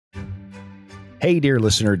Hey, dear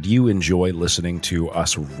listener, do you enjoy listening to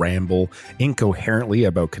us ramble incoherently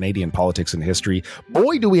about Canadian politics and history?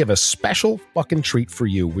 Boy, do we have a special fucking treat for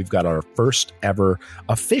you. We've got our first ever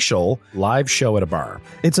official live show at a bar.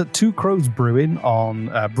 It's at Two Crows Brewing on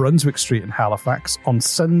Brunswick Street in Halifax on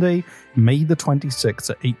Sunday, May the 26th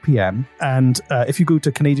at 8 p.m. And if you go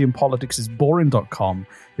to CanadianPoliticsIsBoring.com,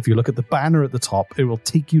 if you look at the banner at the top, it will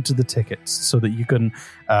take you to the tickets so that you can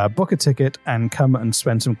book a ticket and come and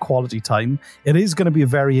spend some quality time. It is going to be a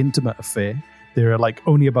very intimate affair. There are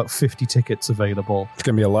only about 50 tickets available. It's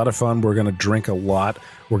going to be a lot of fun. We're going to drink a lot.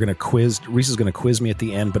 We're going to quiz. Reese is going to quiz me at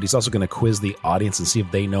the end, but he's also going to quiz the audience and see if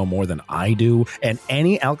they know more than I do. And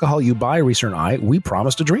any alcohol you buy, Reese and I, we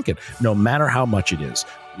promise to drink it, no matter how much it is.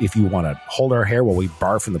 If you want to hold our hair while we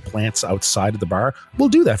barf from the plants outside of the bar, we'll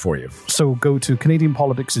do that for you. So go to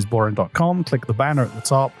CanadianPoliticsIsBoring.com, click the banner at the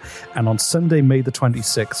top, and on Sunday, May the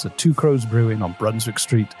 26th at Two Crows Brewing on Brunswick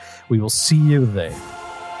Street, we will see you there.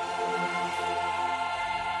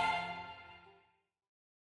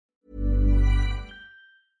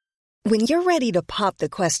 When you're ready to pop the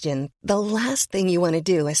question, the last thing you want to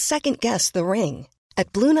do is second-guess the ring.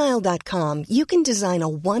 At BlueNile.com, you can design a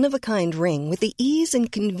one-of-a-kind ring with the ease and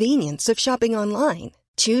convenience of shopping online.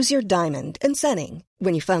 Choose your diamond and setting.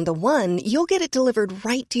 When you find the one, you'll get it delivered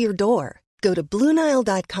right to your door. Go to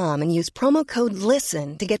BlueNile.com and use promo code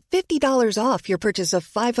LISTEN to get $50 off your purchase of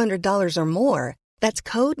 $500 or more. That's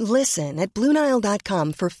code LISTEN at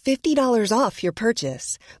BlueNile.com for $50 off your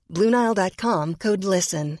purchase. BlueNile.com, code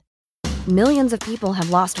LISTEN. Millions of people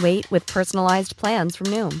have lost weight with personalized plans from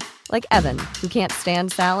Noom. Like Evan, who can't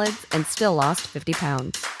stand salads and still lost 50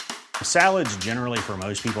 pounds. Salads generally for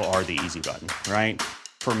most people are the easy button, right?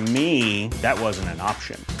 For me, that wasn't an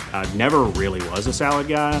option. I never really was a salad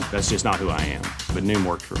guy. That's just not who I am. But Noom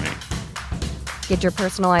worked for me. Get your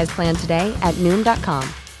personalized plan today at Noom.com.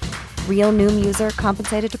 Real Noom user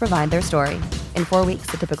compensated to provide their story. In 4 weeks,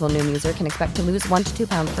 the typical Noom user can expect to lose 1 to 2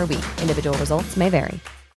 pounds per week. Individual results may vary.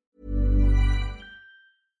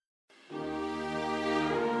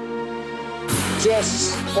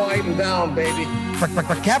 Just quieten down, baby.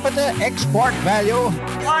 Per capita export value.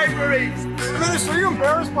 Libraries! Minister, are you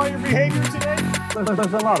embarrassed by your behavior today?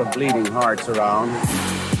 There's a lot of bleeding hearts around.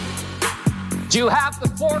 Do you have the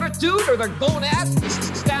fortitude or the gonads to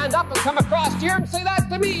stand up and come across here and say that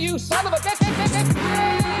to me, you son of a bitch?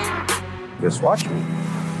 Just watch me.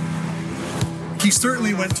 He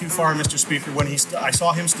certainly went too far, Mr. Speaker, when I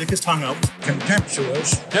saw him stick his tongue out.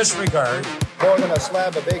 Contemptuous disregard. More than a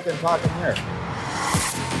slab of bacon talking here.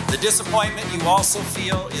 The disappointment you also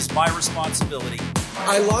feel is my responsibility.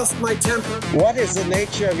 I lost my temper. What is the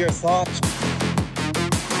nature of your thoughts?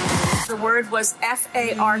 The word was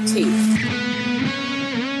F-A-R-T.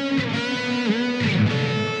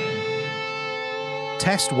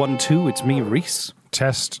 Test 1, 2, it's me, Reese.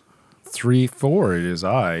 Test 3, 4, it is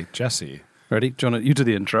I, Jesse. Ready? John, you do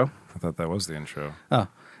the intro. I thought that was the intro. Oh.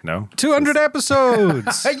 No? 200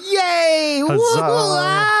 episodes! Yay! Huzzah.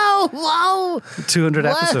 Wow! Wow! 200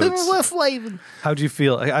 episodes. Woof. How do you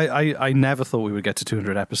feel? I never thought we would get to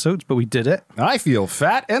 200 episodes, but we did it. I feel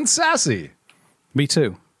fat and sassy. Me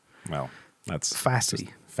too. Well, that's... Fassy.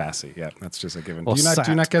 Fassy, yeah. That's just a given. Or Do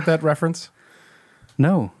you not get that reference?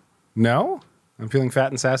 No. No? I'm feeling fat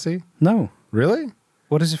and sassy? No. Really?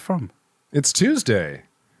 What is it from? It's Tuesday.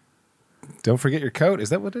 Don't forget your coat. Is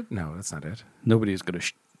that what it? No, that's not it. Nobody's got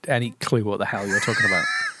any clue what the hell you're talking about.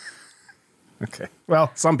 Okay.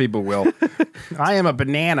 Well, some people will. I am a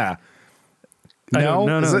banana. No,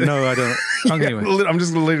 I don't. Anyway, I'm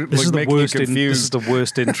just making you confused. This is the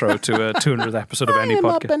worst intro to a 200th episode of any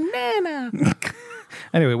podcast. I am a banana.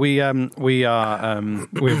 Anyway, we're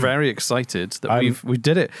very excited that we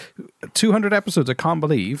did it. 200 episodes. I can't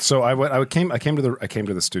believe. So I came to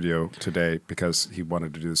the studio today because he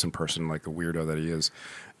wanted to do this in person, like the weirdo that he is.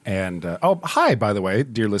 And, hi, by the way,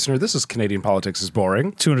 dear listener, this is Canadian Politics is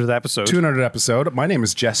Boring. 200th episode. 200th episode. My name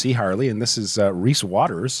is Jesse Harley, and this is Reese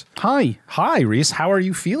Waters. Hi. Hi, Reese. How are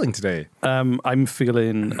you feeling today? I'm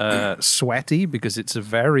feeling sweaty because it's a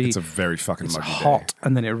very fucking muggy hot, day.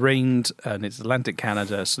 and then it rained, and it's Atlantic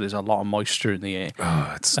Canada, so there's a lot of moisture in the air.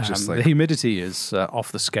 Oh, it's just the humidity is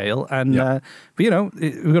off the scale, and but we've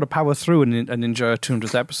got to power through and enjoy our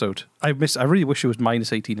 200th episode. I really wish it was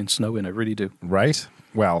minus 18 and snowing. I really do. Right.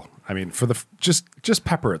 Well, I mean, for the just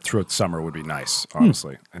pepper it through summer would be nice.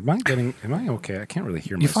 Honestly, Am I okay? I can't really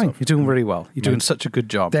hear myself. You're fine. You're doing really well. You're doing such a good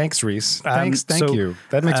job. Thanks, Reese. Thank you.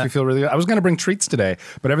 That makes me feel really good. I was going to bring treats today,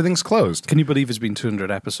 but everything's closed. Can you believe it's been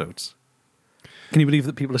 200 episodes? Can you believe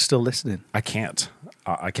that people are still listening? I can't.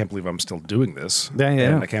 I can't believe I'm still doing this. Yeah.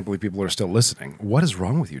 And I can't believe people are still listening. What is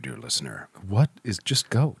wrong with you, dear listener? Just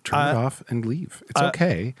go. Turn it off and leave. It's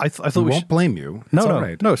okay. I thought we we won't blame you. No, it's no, all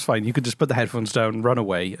right. no, it's fine. You could just put the headphones down, run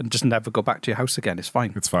away, and just never go back to your house again. It's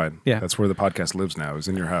fine. It's fine. Yeah. That's where the podcast lives now, is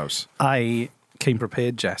in your house. I came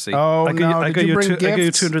prepared, Jesse. Oh, I got you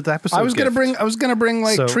 200th episode. I was gonna bring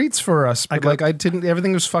like treats for us, but I didn't.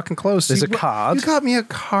 Everything was fucking closed. There's a card. You got me a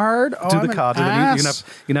card. Do the card, and then you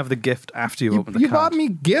can have the gift after you open the card. You got me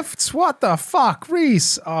gifts. What the fuck,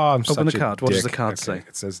 Reese? Oh, I'm open the card. Dick. What does the card say?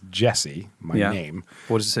 It says Jesse, my name.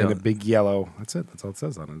 What does it say? In a big yellow. That's it. That's all it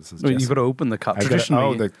says on it. It says Jesse. You've got to open the card.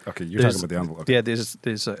 Traditionally, okay. You're talking about the envelope. Okay. Yeah,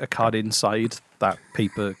 there's a card inside that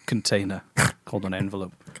paper container called an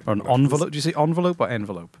envelope. Or an envelope. Do you say envelope or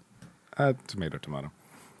envelope? Tomato.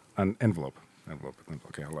 An envelope.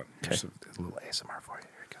 Okay, hold on. Here's a little ASMR for you.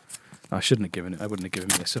 Here you go. I shouldn't have given it. I wouldn't have given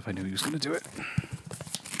this if I knew he was going to do it.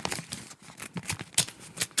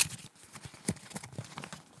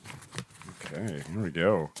 Okay, here we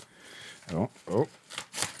go. All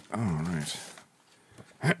right.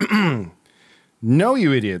 No,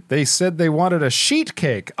 you idiot. They said they wanted a sheet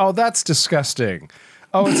cake. Oh, that's disgusting.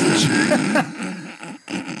 Oh, it's...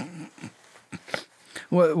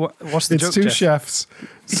 What's the joke? It's two Jeff? chefs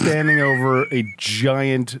standing over a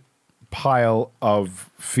giant pile of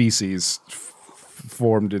feces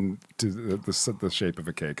formed into the shape of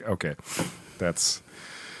a cake. Okay,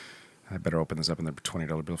 I better open this up and the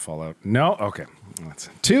 $20 bill fall out. No? Okay.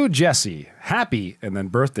 To Jesse, happy, and then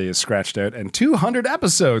birthday is scratched out, and 200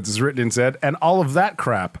 episodes is written instead, and all of that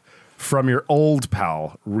crap from your old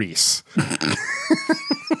pal, Reese.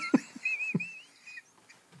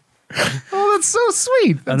 Oh, that's so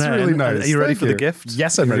sweet. That's really nice. Are you ready for the gift?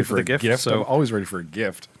 Yes, I'm ready for the gift. So I'm always ready for a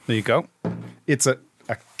gift. There you go. It's a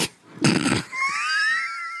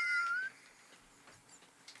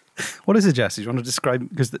What is it, Jesse? Do you want to describe?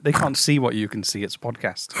 Because they can't see what you can see. It's a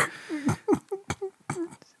podcast.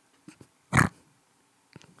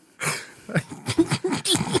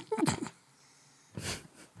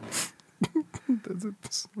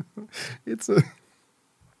 It's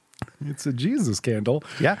a Jesus candle.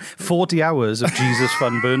 Yeah, 40 hours of Jesus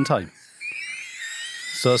fun burn time.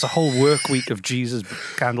 So it's a whole work week of Jesus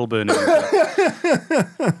candle burning.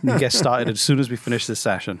 You get started as soon as we finish this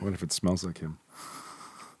session. What if it smells like him?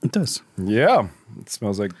 It does. Yeah, it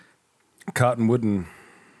smells like cottonwood and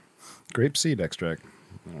grapeseed extract.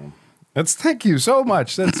 Oh. Thank you so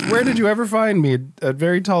much. Where did you ever find me? A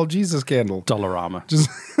very tall Jesus candle. Dollarama.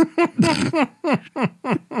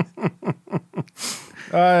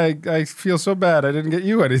 I feel so bad. I didn't get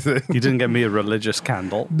you anything. You didn't get me a religious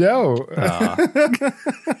candle. No.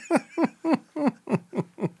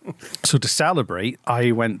 So to celebrate,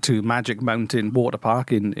 I went to Magic Mountain Water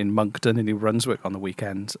Park in Moncton in New Brunswick on the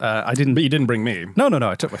weekend. But you didn't bring me. No.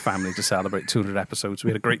 I took my family to celebrate 200 episodes. We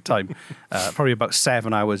had a great time. Probably about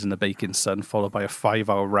 7 hours in the baking sun, followed by a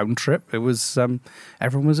 5-hour round trip. It was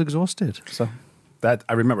everyone was exhausted. So that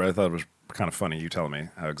I remember. I thought it was kind of funny you telling me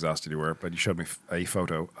how exhausted you were, but you showed me a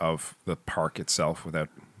photo of the park itself without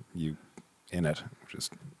you in it, which is.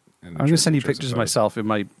 I'm going to send you pictures of myself in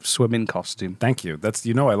my swimming costume. Thank you.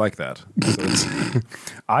 I like that. So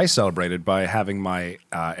I celebrated by having my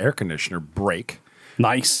air conditioner break.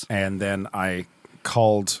 Nice. And then I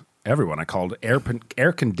called everyone. I called air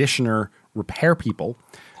conditioner repair people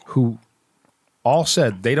who all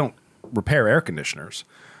said they don't repair air conditioners.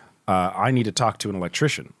 I need to talk to an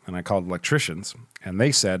electrician. And I called electricians, and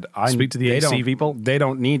they said, speak to the AC people. They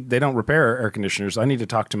don't repair air conditioners. I need to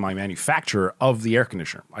talk to my manufacturer of the air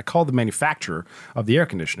conditioner. I called the manufacturer of the air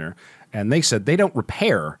conditioner, and they said they don't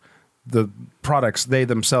repair the products they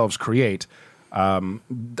themselves create.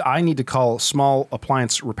 I need to call small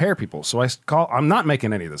appliance repair people. So I'm not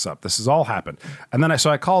making any of this up. This has all happened. And then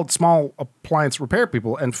I called small appliance repair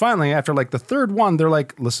people, and finally, after like the third one, they're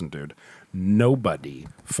like, listen, dude, nobody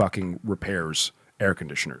fucking repairs air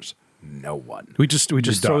conditioners. No one. We just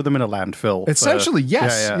throw them in a landfill. Essentially,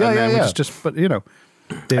 yes. Yeah. But you know,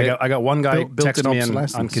 I got one guy text me on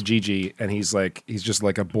obsolescence. Kijiji, and he's just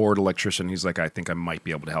like a bored electrician. He's like, I think I might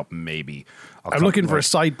be able to help. Maybe I'm looking for a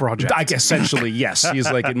side project. I guess essentially, yes. He's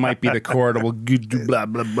like, it might be the cord. We'll do blah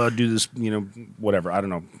blah blah. Do this, whatever. I don't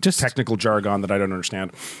know, just technical jargon that I don't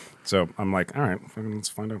understand. So I'm like, all right, let's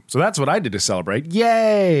find out. So that's what I did to celebrate.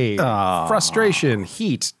 Yay! Frustration,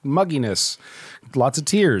 heat, mugginess, lots of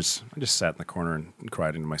tears. I just sat in the corner and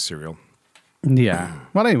cried into my cereal. Yeah.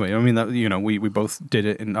 Well, anyway, I mean, we both did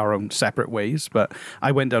it in our own separate ways, but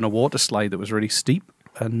I went down a water slide that was really steep,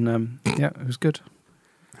 and it was good.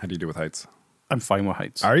 How do you do with heights? I'm fine with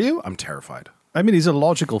heights. Are you? I'm terrified. I mean, it's a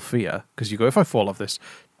logical fear, because you go, if I fall off this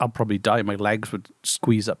I'll probably die. My legs would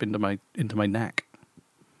squeeze up into my neck.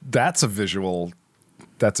 That's a visual.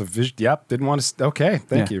 Yep. Didn't want to. Okay.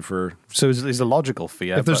 Thank you for. So it's a logical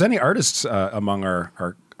fear. If there's any artists among our,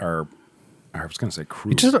 I was going to say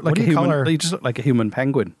crew. You just look like a human. You just look like a human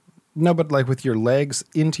penguin. No, but like with your legs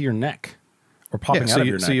into your neck, or popping out of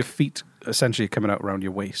your neck. So your feet essentially coming out around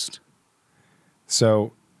your waist.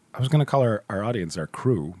 So I was going to call our audience our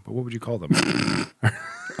crew, but what would you call them?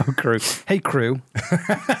 Oh, crew. Hey, crew.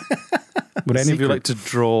 Would any of you like to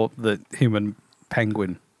draw the human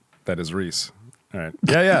penguin? That is Reese. All right.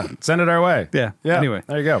 Yeah. Send it our way. Yeah. Anyway.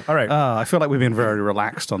 There you go. All right. I feel like we've been very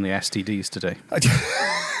relaxed on the STDs today.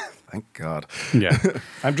 Thank God. Yeah.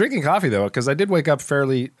 I'm drinking coffee though, because I did wake up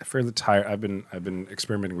fairly tired. I've been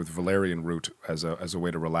experimenting with valerian root as a way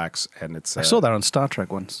to relax, and it's. I saw that on Star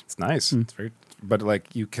Trek once. It's nice. It's very, but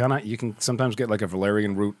like you can sometimes get like a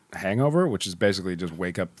valerian root hangover, which is basically just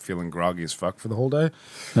wake up feeling groggy as fuck for the whole day.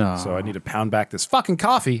 Oh. So I need to pound back this fucking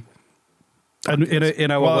coffee. And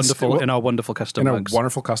in our wonderful custom mugs. Our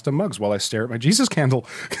wonderful custom mugs while I stare at my Jesus candle.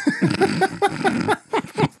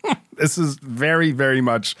 This is very, very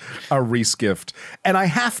much a Reese gift. And I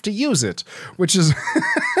have to use it, which is...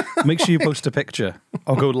 Make sure you post a picture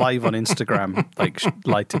or go live on Instagram, like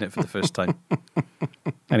lighting it for the first time.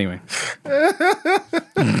 Anyway.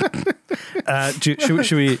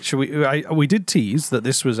 We did tease that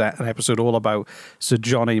this was an episode all about Sir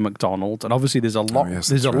John A. Macdonald, and obviously there's a lot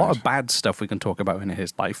lot of bad stuff we can talk about in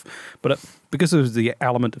his life, but because there's the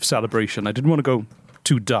element of celebration, I didn't want to go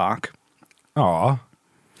too dark. Aw.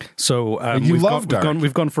 So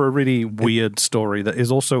we've gone for a really weird story that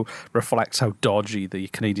is also reflects how dodgy the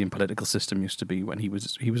Canadian political system used to be when he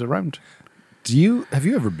was around. Have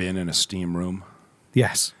you ever been in a steam room?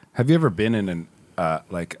 Yes. Have you ever been in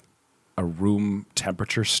a room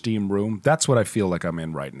temperature steam room? That's what I feel like I'm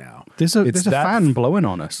in right now. There's a fan blowing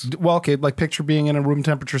on us. Well, okay, like picture being in a room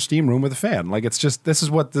temperature steam room with a fan. Like it's just this is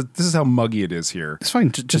how muggy it is here. It's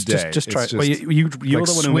fine. Just try. Well, you're like the one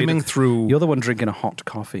swimming through. You're the one drinking a hot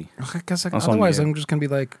coffee. Because otherwise, I'm just gonna be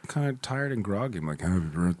like kind of tired and groggy. I'm like, happy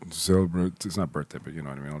birthday, celebrate. It's not birthday, but you know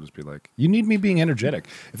what I mean. I'll just be like, you need me being energetic.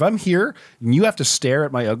 If I'm here and you have to stare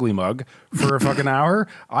at my ugly mug for a fucking hour,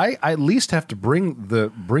 I at least have to bring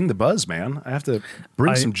the buzz, man. I have to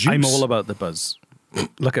bring some juice. I'm all about the buzz.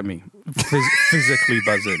 Look at me, physically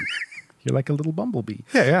buzzing. You're like a little bumblebee.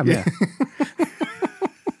 Yeah.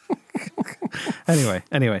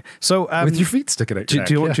 Anyway. So with your feet sticking out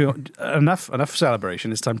your neck. Enough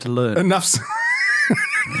celebration. It's time to learn. Enough.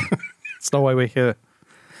 It's not why we're here.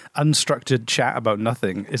 Unstructured chat about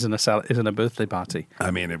nothing isn't a birthday party.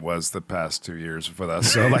 I mean, it was the past 2 years with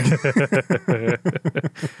us. So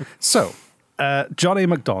so John A.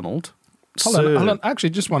 Macdonald. Hold on.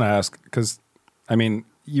 Actually, just want to ask because, I mean,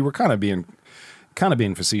 you were kind of being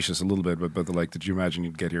facetious a little bit, but like, did you imagine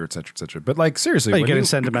you'd get here, et cetera, et cetera? But like, seriously, are you getting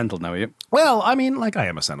sentimental now? Are you? Well, I mean, like, I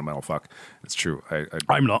am a sentimental fuck. It's true.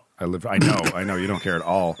 I'm not. I know. You don't care at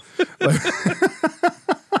all.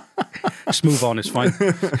 Just move on. It's fine.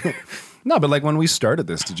 No, but like when we started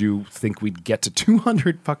this, did you think we'd get to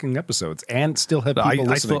 200 fucking episodes and still have people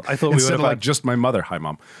listening? I thought we would have like just my mother. Hi,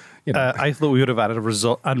 Mom. You know. I thought we would have had an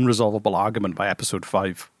unresolvable argument by episode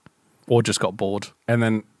 5, or just got bored. And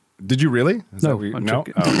then, did you really? No.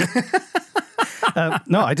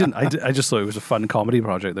 No, I didn't. I just thought it was a fun comedy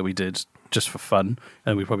project that we did just for fun,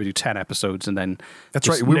 and we'd probably do 10 episodes, and then that's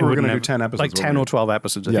right. We were going to do 10 episodes, like 10 or 12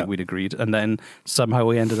 episodes. I think we'd agreed, and then somehow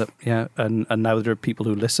we ended up, and now there are people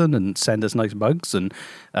who listen and send us nice bugs and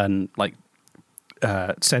like.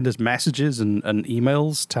 Send us messages and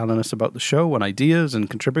emails telling us about the show and ideas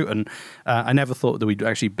and contribute. And I never thought that we'd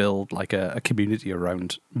actually build like a community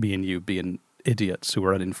around me and you being idiots who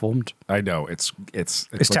are uninformed. I know it's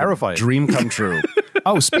like terrifying. A dream come true.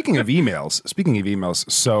 Oh, speaking of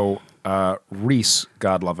emails. So Reese,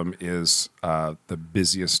 God love him, is the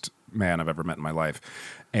busiest man I've ever met in my life,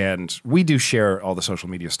 and we do share all the social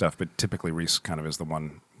media stuff. But typically, Reese kind of was the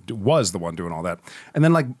one doing all that. And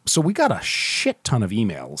then so we got a shit ton of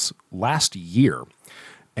emails last year,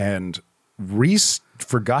 and Reese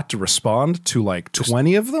forgot to respond to like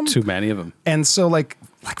 20 of them. Too many of them. And so like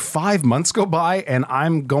 5 months go by and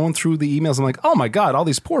I'm going through the emails. I'm like, oh my God, all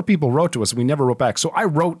these poor people wrote to us and we never wrote back. So I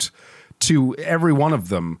wrote to every one of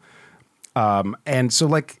them. And so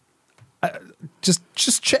like,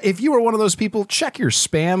 just check. If you were one of those people, check your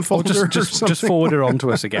spam folder. Just forward it on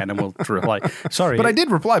to us again, and we'll reply. Sorry, but I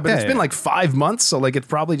did reply. But it's been like 5 months, so like it's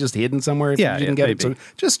probably just hidden somewhere. If you didn't get it. So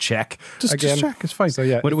just check. Just check. It's fine. So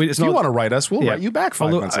yeah, if you want to write us, we'll write you back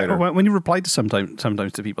 5 months later. When you reply to sometimes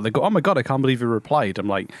to people, they go, "Oh my god, I can't believe you replied." I'm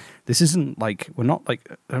like, "This isn't like we're not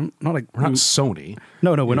Sony.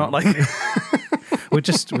 No, we're not like." We're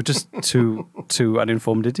just two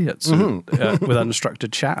uninformed idiots with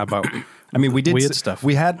unstructured chat about. I mean, we did weird stuff.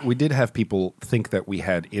 We did have people think that we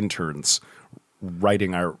had interns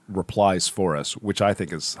writing our replies for us, which I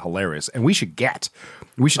think is hilarious, and we should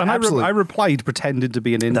absolutely. I replied pretending to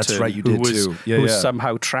be an intern. That's right, you did too. Who was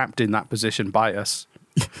somehow trapped in that position by us,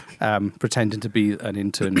 pretending to be an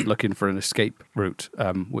intern looking for an escape route.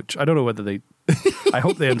 Which I don't know whether they. I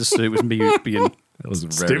hope they understood it was me being. That was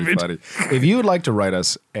very funny. If you would like to write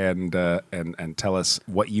us and tell us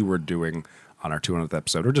what you were doing on our 200th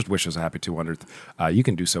episode, or just wish us a happy 200th, you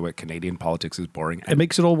can do so at Canadian Politics is Boring. It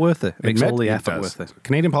makes it all worth it. It makes all the effort worth it.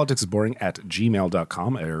 Canadian Politics is Boring at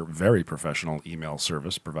gmail.com, a very professional email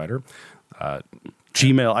service provider.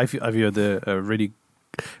 Gmail, I feel the really,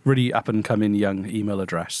 really up and coming young email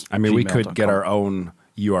address. I mean, we could get our own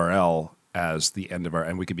URL as the end of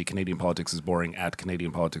and we could be Canadian Politics is Boring at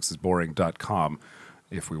CanadianPoliticsIsBoring.com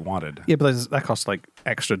if we wanted. Yeah, but that costs like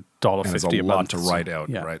extra $1.50 There's a lot to write out,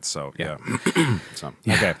 right? So, okay.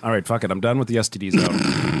 All right, fuck it. I'm done with the STDs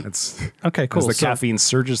out. It's okay, cool. As the caffeine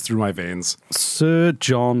surges through my veins. Sir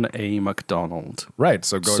John A. Macdonald. Right,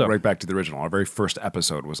 so going right back to the original. Our very first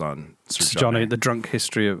episode was on Sir John A. The drunk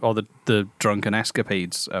history of, or the drunken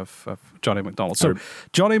escapades of John A. Macdonald. So,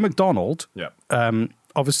 John A. Macdonald,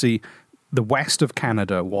 obviously, the west of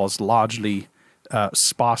Canada was largely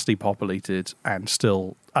sparsely populated and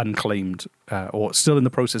still unclaimed, or still in the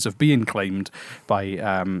process of being claimed by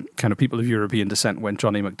kind of people of European descent when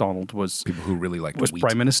John A. Macdonald was people who really liked was wheat.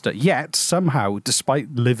 Prime Minister. Yet somehow,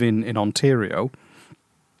 despite living in Ontario,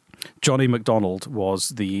 John A. Macdonald was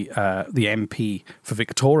the MP for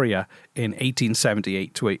Victoria in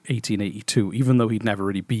 1878 to 1882, even though he'd never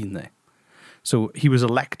really been there. So he was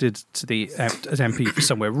elected to the as MP for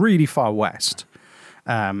somewhere really far west.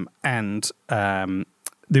 And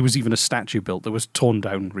there was even a statue built that was torn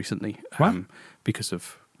down recently because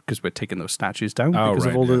we're taking those statues down because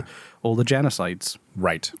of all the genocides,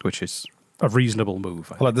 right? Which is a reasonable move.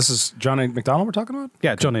 Hold on, this is John A. Macdonald we're talking about.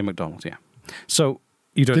 Yeah, John A. Macdonald. Yeah. So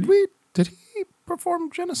you don't. Did he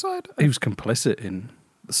perform genocide? He was complicit in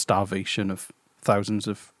the starvation of thousands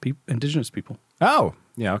of Indigenous people. Oh,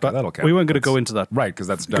 yeah, okay, that'll count. We weren't going to go into that, right? Because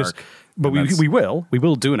that's dark. But we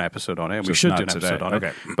will do an episode on it. And we should do an episode on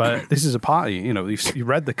it. But this is a party. You know, you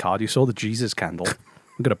read the card, you saw the Jesus candle.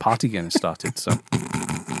 We've got a party getting started. So,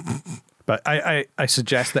 but I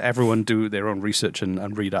suggest that everyone do their own research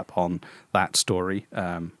and read up on that story.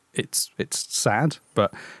 It's sad,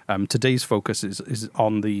 but today's focus is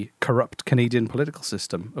on the corrupt Canadian political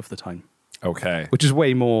system of the time. Okay, which is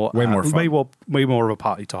way more fun. way more of a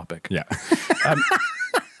party topic. Yeah.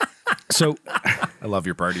 So I love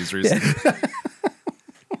your parties, Reese.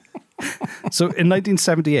 So in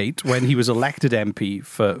 1978, when he was elected MP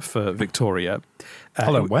for Victoria,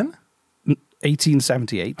 hold on, when?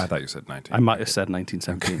 1878. I thought you said 19. I might have said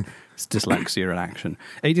 1978. It's dyslexia in action.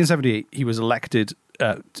 1878, he was elected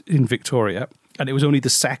in Victoria, and it was only the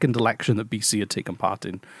second election that BC had taken part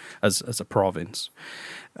in as a province.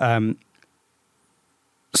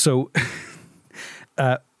 So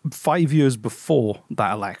 5 years before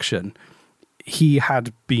that election, he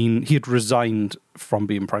had resigned from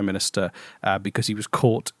being Prime Minister because he was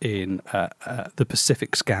caught in the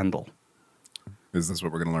Pacific scandal. Is this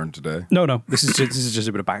what we're going to learn today? No. This is just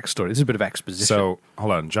a bit of backstory. This is a bit of exposition. So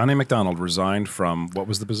hold on, John A. Macdonald resigned from what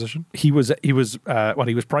was the position? He was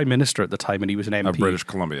Prime Minister at the time, and he was an MP of British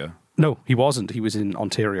Columbia. No, he wasn't. He was in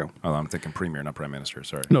Ontario. Oh, I'm thinking Premier, not Prime Minister.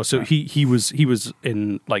 Sorry. No, so he was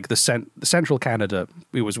in like the central Canada.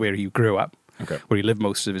 It was where he grew up. Okay. Where he lived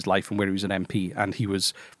most of his life and where he was an MP, and he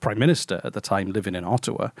was Prime Minister at the time, living in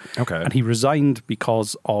Ottawa. Okay. And he resigned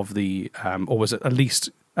because of the, or was it at least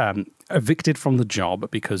evicted from the job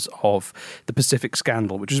because of the Pacific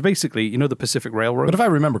scandal, which is basically, the Pacific Railroad. But if I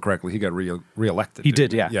remember correctly, he got re-elected. He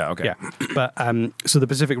did, yeah. Yeah, okay. Yeah. But so the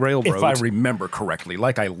Pacific Railroad. If I remember correctly,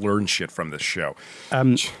 like I learned shit from this show.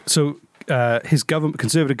 So his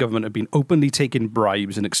Conservative government had been openly taking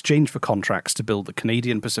bribes in exchange for contracts to build the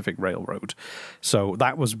Canadian Pacific Railroad. So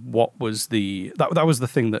that was what was that was the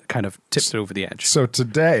thing that kind of tipped it over the edge. So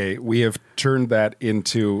today we have turned that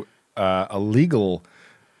into a legal.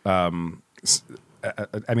 I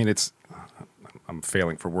mean, I'm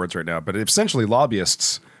failing for words right now, but essentially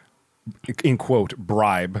lobbyists in quote,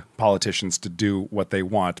 bribe politicians to do what they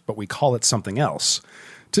want, but we call it something else.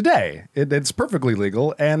 Today, it's perfectly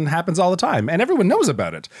legal and happens all the time, and everyone knows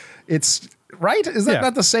about it. It's right? Is that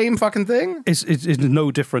not the same fucking thing? It's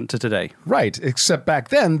no different to today. Right, except back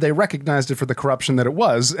then they recognized it for the corruption that it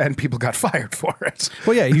was, and people got fired for it.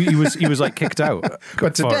 Well, yeah, he was like kicked out.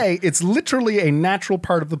 But today, it's literally a natural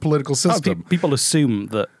part of the political system. People assume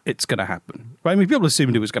that it's going to happen. Right? I mean, people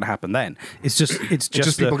assumed it was going to happen then. It's just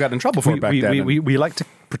people got in trouble for it back then. We like to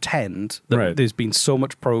pretend that there's been so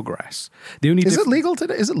much progress. Is it legal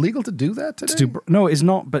today? Is it legal to do that today? No, it's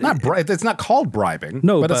not. But it's not called bribing.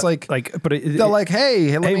 No, but it's they're like,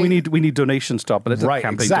 hey, we need donations to our political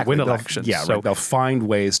campaign to win elections. They'll find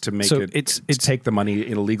ways to make to take the money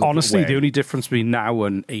in a legal way. Honestly, the only difference between now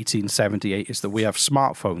and 1878 is that we have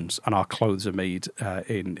smartphones and our clothes are made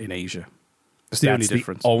in Asia. That's the only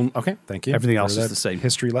difference. Okay, thank you. Everything else is the same.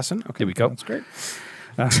 History lesson. Okay, here we go. That's great.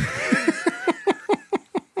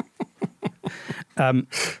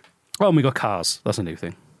 Well, we got cars. That's a new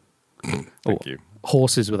thing. Thank you.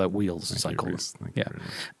 Horses without wheels, as I call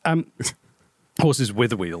them. Horses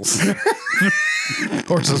with wheels.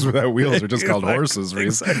 Horses without wheels are just called horses,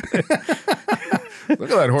 Reese. Look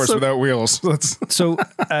at that horse without wheels. So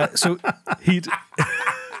he'd...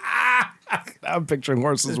 I'm picturing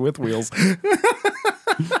horses with wheels.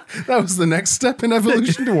 That was the next step in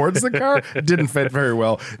evolution towards the car. It didn't fit very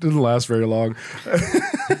well. It didn't last very long.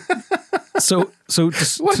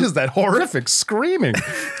 What is that horrific screaming?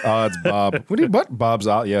 Oh, it's Bob. What? Bob's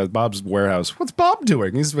out. Yeah, Bob's warehouse. What's Bob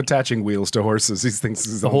doing? He's attaching wheels to horses. He thinks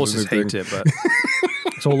the horses hate it, but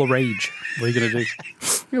it's all the rage. What are you going to do?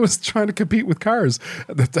 He was trying to compete with cars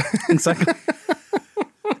at the time. Exactly.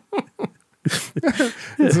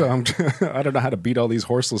 So I don't know how to beat all these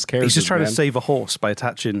horseless carriages. He's just trying to save a horse by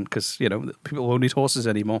attaching, because people won't need horses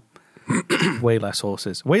anymore. Way less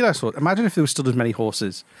horses. Imagine if there were still as many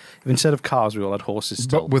horses. If instead of cars we all had horses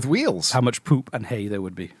still. But with wheels. How much poop and hay there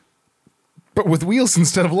would be. But with wheels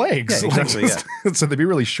instead of legs. Yeah, exactly, So they'd be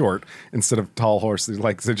really short instead of tall horses.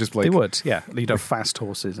 They would, yeah. You'd have fast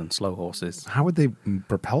horses and slow horses. How would they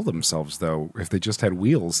propel themselves, though, if they just had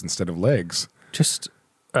wheels instead of legs?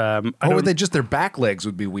 Their back legs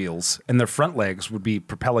would be wheels, and their front legs would be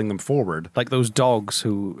propelling them forward, like those dogs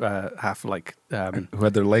who have who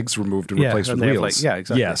had their legs removed and replaced with wheels.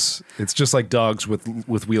 Exactly. Yes, it's just like dogs with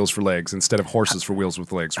wheels for legs instead of horses for wheels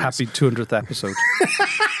with legs. Happy 200th episode.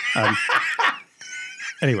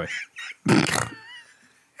 Anyway.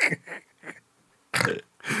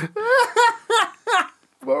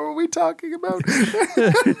 What were we talking about?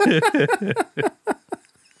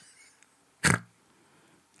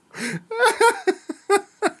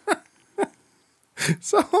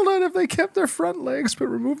 So hold on, if they kept their front legs but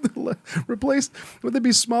removed replaced, would they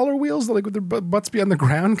be smaller wheels, like with their butts be on the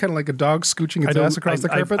ground, kind of like a dog scooching its ass across the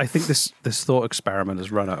carpet? I think this thought experiment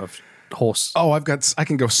has run out of horse. Oh, I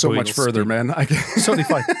can go so much further, man. It's totally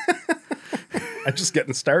fine. I'm just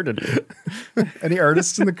getting started. Any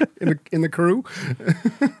artists in the crew?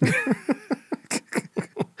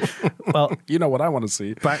 Well, you know what I want to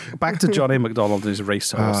see. Back to John A. Macdonald and his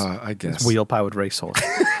racehorse. I guess. Wheel-powered racehorse.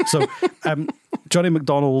 So, John A.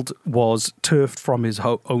 Macdonald was turfed from his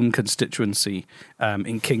own constituency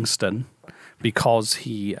in Kingston because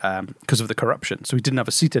of the corruption. So he didn't have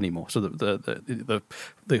a seat anymore. So the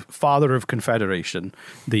father of Confederation,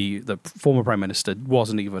 the former Prime Minister,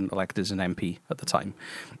 wasn't even elected as an MP at the time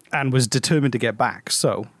and was determined to get back.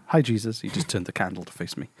 So, hi, Jesus. He just turned the candle to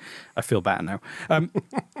face me. I feel better now.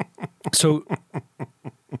 So,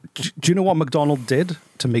 do you know what MacDonald did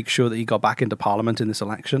to make sure that he got back into Parliament in this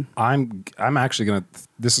election? I'm actually going to...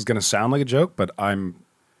 This is going to sound like a joke, but I'm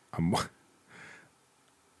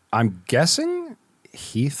guessing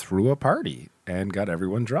he threw a party and got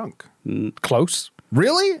everyone drunk. Close.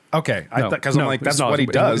 Really? Okay. Because I'm like, that's what he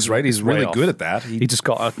does, right? He's really good at that. He just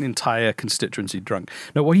got an entire constituency drunk.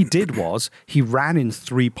 No, what he did was he ran in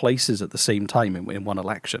 3 places at the same time in one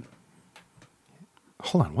election.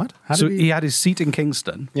 Hold on, what? He had his seat in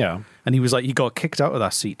Kingston. Yeah. And he was like, he got kicked out of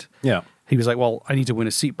that seat. Yeah. He was like, well, I need to win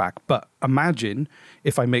a seat back. But imagine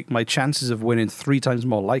if I make my chances of winning 3 times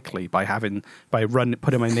more likely by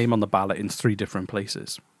putting my name on the ballot in 3 different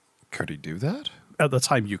places. Could he do that? At the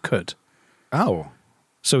time, you could. Oh.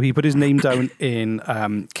 So he put his name down in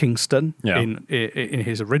Kingston, yeah. in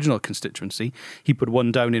his original constituency. He put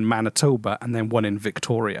one down in Manitoba and then one in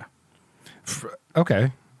Victoria.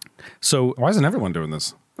 Okay. So why isn't everyone doing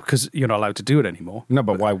this? Because you're not allowed to do it anymore. No,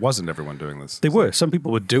 but why wasn't everyone doing this? They were. Some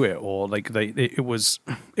people would do it, or like it was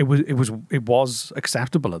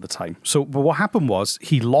acceptable at the time. So, but what happened was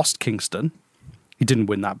he lost Kingston. He didn't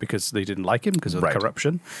win that because they didn't like him because of the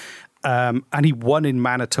corruption. And he won in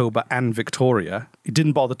Manitoba and Victoria. He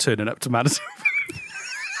didn't bother turning up to Manitoba.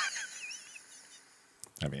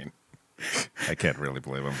 I mean, I can't really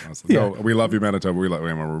blame him. No, we love you, Manitoba.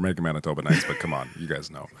 We're making Manitoba nice, but come on, you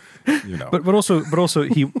guys know, you know. But also,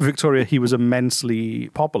 Victoria, he was immensely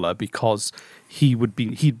popular because he'd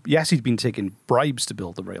been taking bribes to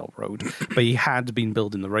build the railroad, but he had been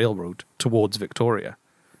building the railroad towards Victoria.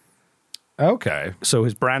 Okay. So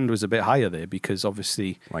his brand was a bit higher there because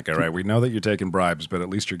obviously... Like, all right, we know that you're taking bribes, but at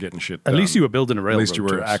least you're getting shit done. At least you were building a railroad. At least you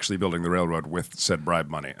were actually building the railroad with said bribe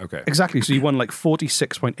money. Okay. Exactly. So you won like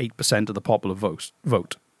 46.8% of the popular vote.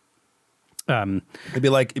 It'd be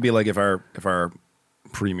like if our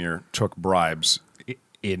premier took bribes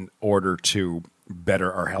in order to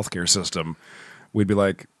better our healthcare system, we'd be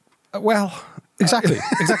like, well... Exactly.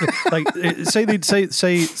 Like, say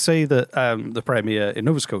that the premier in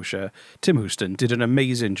Nova Scotia, Tim Houston, did an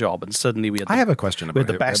amazing job, and suddenly we had. I have a question about,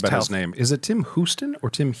 the best about his name. Is it Tim Houston or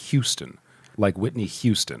Tim Houston, like Whitney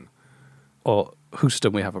Houston? Or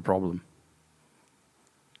Houston, we have a problem.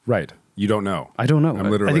 Right. You don't know. I don't know. I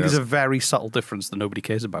think it's a very subtle difference that nobody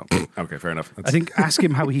cares about. Okay, fair enough. I think ask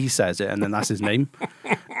him how he says it, and then that's his name.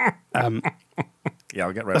 Yeah,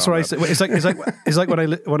 I'll get right. That's on what that. I say. It's like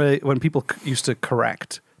when people used to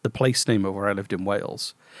correct the place name of where I lived in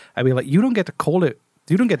Wales. I'd be like, you don't get to call it.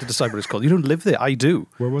 You don't get to decide what it's called. You don't live there. I do.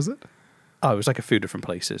 Where was it? Oh, it was like a few different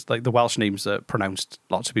places. Like the Welsh names are pronounced.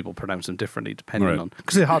 Lots of people pronounce them differently depending on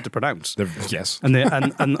because they're hard to pronounce. Yes,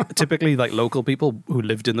 and typically like local people who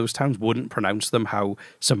lived in those towns wouldn't pronounce them how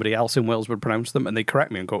somebody else in Wales would pronounce them, and they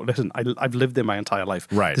correct me and go, "Listen, I've lived there my entire life.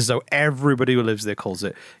 Right, this is how everybody who lives there calls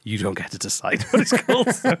it. You don't get to decide what it's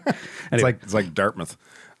called." So, anyway. It's like Dartmouth.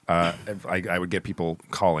 I would get people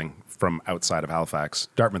calling from outside of Halifax.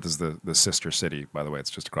 Dartmouth is the sister city, by the way. It's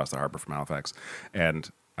just across the harbor from Halifax, and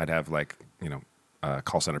I'd have like,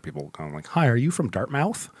 call center people calling like, "Hi, are you from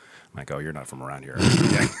Dartmouth?" I'm like, "Oh, you're not from around here."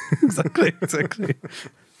 Yeah. Exactly.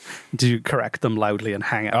 Do you correct them loudly and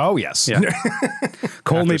hang up? Oh, yes. Yeah.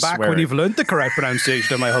 Call me back when you've learned the correct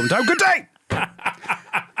pronunciation of my hometown. Good day!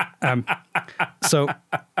 So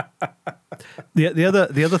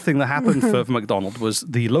the other thing that happened for McDonald was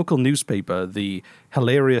the local newspaper, the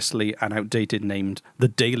hilariously and outdated named The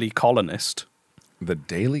Daily Colonist. The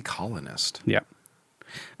Daily Colonist? Yeah.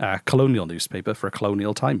 Colonial newspaper for a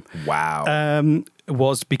colonial time. Wow.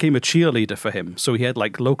 Became a cheerleader for him. So he had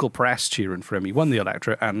like local press cheering for him. He won the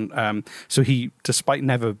electorate. And so he, despite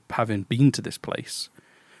never having been to this place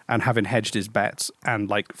and having hedged his bets and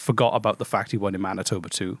like forgot about the fact he won in Manitoba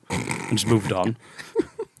too and just moved on.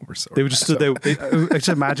 They were just stood there. I just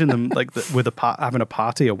imagine them like having a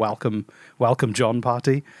party, a welcome John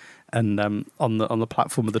party, and on the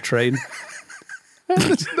platform of the train.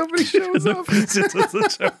 Nobody shows up.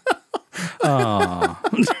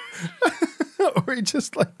 Or he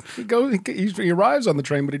just like he arrives on the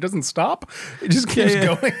train, but he doesn't stop. He just keeps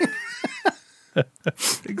going.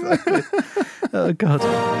 Exactly. Oh God.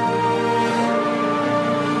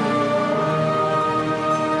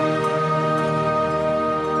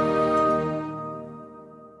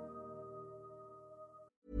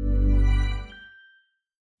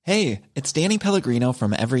 Hey, it's Danny Pellegrino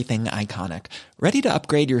from Everything Iconic. Ready to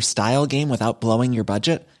upgrade your style game without blowing your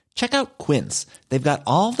budget? Check out Quince. They've got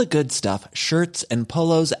all the good stuff, shirts and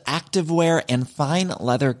polos, activewear, and fine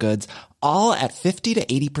leather goods, all at 50 to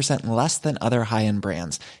 80% less than other high-end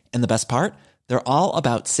brands. And the best part? They're all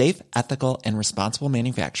about safe, ethical, and responsible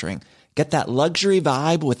manufacturing. Get that luxury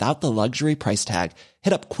vibe without the luxury price tag.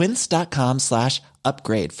 Hit up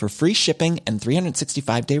quince.com/upgrade for free shipping and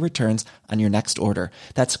 365-day returns on your next order.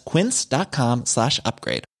 That's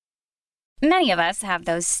quince.com/upgrade. Many of us have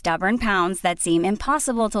those stubborn pounds that seem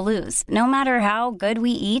impossible to lose, no matter how good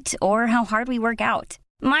we eat or how hard we work out.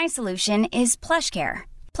 My solution is PlushCare.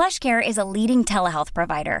 PlushCare is a leading telehealth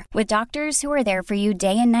provider with doctors who are there for you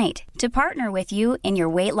day and night to partner with you in your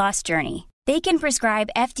weight loss journey. They can prescribe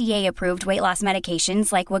FDA-approved weight loss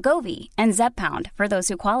medications like Wegovy and Zepbound for those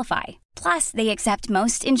who qualify. Plus, they accept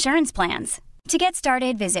most insurance plans. To get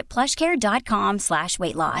started, visit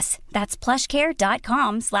plushcare.com/weightloss. That's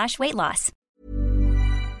plushcare.com/weightloss.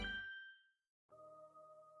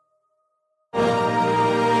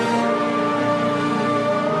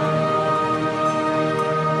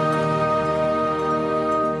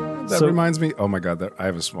 That reminds me, oh my God, that I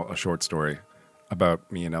have a short story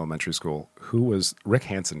about me in elementary school. Who was Rick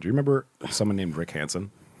Hansen? Do you remember someone named Rick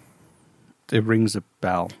Hansen? It rings a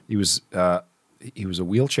bell. He was a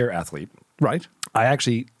wheelchair athlete. Right. I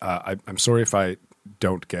actually, I'm sorry if I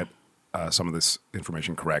don't get some of this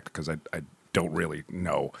information correct because I don't really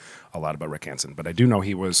know a lot about Rick Hansen, but I do know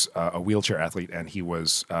he was a wheelchair athlete, and he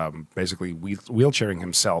was basically wheelchairing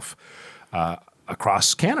himself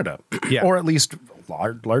across Canada, or at least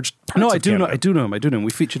large parts of Canada. I do know him.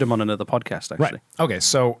 We featured him on another podcast, actually. Right. Okay,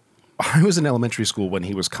 so I was in elementary school when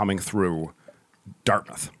he was coming through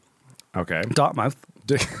Dartmouth. Okay. Dartmouth.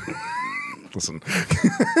 Listen.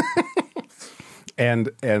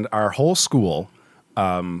 and our whole school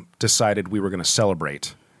decided we were going to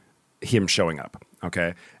celebrate him showing up.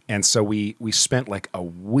 Okay. And so we spent like a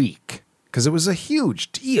week, because it was a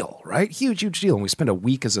huge deal, right? Huge deal. And we spent a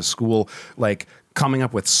week as a school, like coming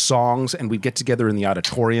up with songs, and we'd get together in the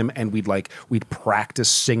auditorium and we'd practice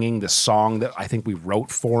singing the song that I think we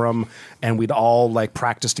wrote for him. And we'd all like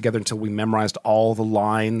practice together until we memorized all the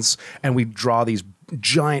lines, and we'd draw these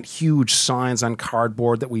giant, huge signs on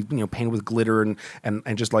cardboard that we painted with glitter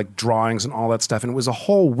and just like drawings and all that stuff. And it was a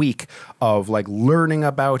whole week of like learning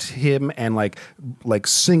about him and like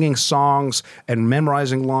singing songs and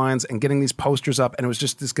memorizing lines and getting these posters up. And it was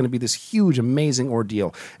just going to be this huge, amazing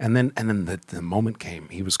ordeal. And then the moment came.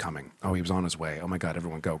 He was coming. Oh, he was on his way. Oh my God,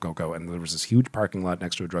 everyone go. And there was this huge parking lot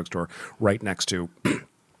next to a drugstore right next to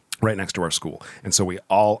our school. And so we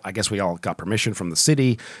all got permission from the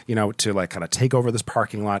city, to like kind of take over this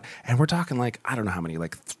parking lot. And we're talking like, I don't know how many,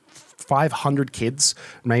 like 500 kids,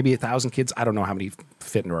 maybe 1,000 kids. I don't know how many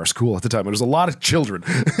fit into our school at the time. It was a lot of children,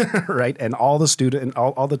 right? And all the students and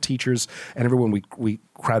all the teachers and everyone, we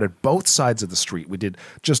crowded both sides of the street. We did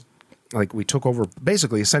just like we took over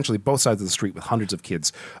essentially both sides of the street with hundreds of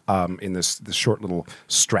kids in this short little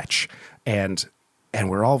stretch. And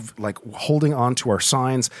we're all like holding on to our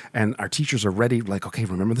signs, and our teachers are ready. Like, okay,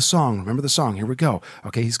 remember the song. Here we go.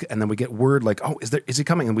 Okay, and then we get word like, oh, is he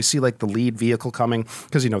coming? And we see like the lead vehicle coming,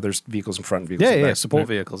 because there's vehicles in front, vehicles in back, support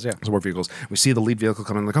vehicles, support vehicles. We see the lead vehicle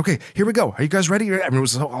coming. Like, okay, here we go. Are you guys ready? I mean,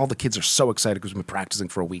 all the kids are so excited because we've been practicing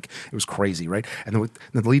for a week. It was crazy, right? And then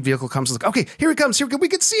the lead vehicle comes. Like, okay, here he comes. We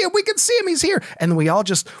can see him. He's here. And then we all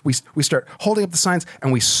just we start holding up the signs,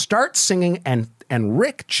 and we start singing, and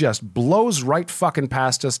Rick just blows right fucking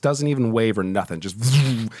past us, doesn't even wave or nothing. Just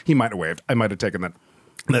he might have waved. I might have taken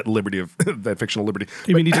that liberty of that fictional liberty.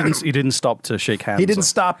 You mean he didn't stop to shake hands? He didn't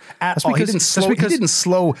stop at all. He didn't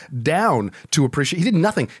slow down to appreciate. He did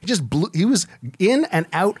nothing. He just blew. He was in and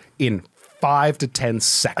out in 5 to 10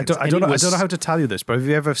 seconds. I don't know how to tell you this, but have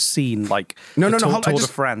you ever seen like Tour de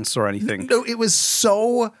France or anything? No, it was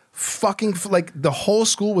so fucking like the whole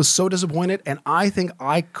school was so disappointed, and I think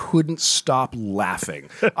I couldn't stop laughing.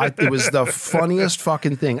 It was the funniest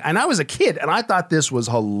fucking thing, and I was a kid, and I thought this was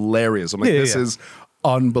hilarious. I'm like, this is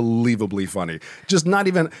unbelievably funny. Just not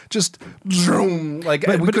even zoom. Like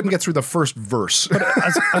we couldn't get through the first verse. But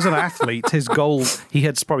as an athlete, his goal, he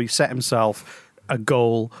had probably set himself a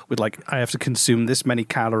goal with like, I have to consume this many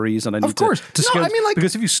calories, and I need to scale.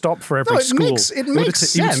 Because if you stop for every school, it makes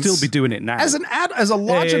sense. You would still be doing it now. As a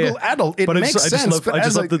logical adult, it makes sense. I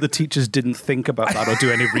just love that the teachers didn't think about that or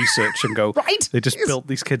do any research and go, right? They just built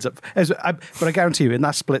these kids up. But I guarantee you, in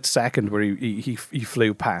that split second where he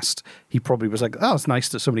flew past, he probably was like, oh, it's nice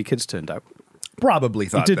that so many kids turned out. Probably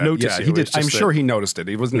thought he did notice it. He did. I'm sure he noticed it.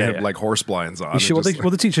 He wasn't have like horse blinds on. What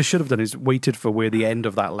the teacher should have done is waited for where the end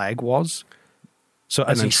of that leg was. So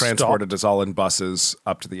and then transported us all in buses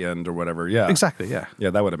up to the end or whatever. Yeah, exactly. Yeah,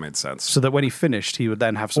 that would have made sense. So that when he finished, he would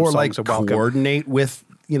then have some songs of welcome. Coordinate with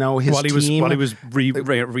his team while he was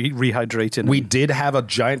rehydrating. We did have a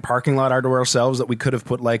giant parking lot out to ourselves that we could have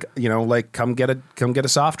put come get a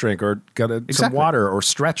soft drink or some water or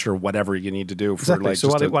stretch or whatever you need to do for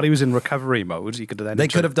while he was in recovery mode, he could have then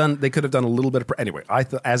they could have done a little bit of anyway.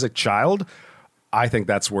 As a child, I think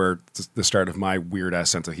that's where the start of my weird-ass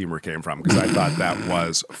sense of humor came from, because I thought that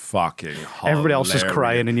was fucking hilarious. Everybody else was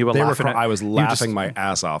crying and you were laughing. I was laughing my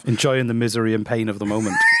ass off. Enjoying the misery and pain of the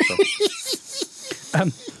moment.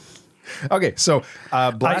 Okay, so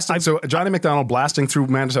blasting. So Johnny McDonald blasting through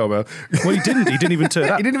Manitoba. Well, he didn't. He didn't even turn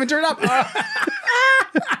up. He didn't even turn up.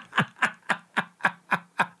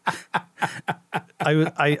 I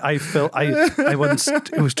once,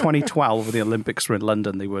 it was 2012 when the Olympics were in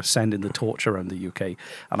London. They were sending the torch around the UK,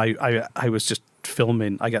 and I was just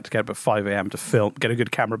filming. I got to get up at 5 a.m. to get a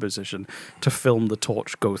good camera position to film the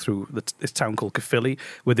torch go through this town called Caerphilly,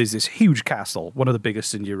 where there's this huge castle, one of the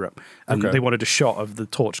biggest in Europe, and they wanted a shot of the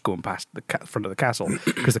torch going past the front of the castle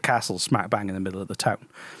because the castle's smack bang in the middle of the town,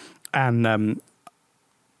 and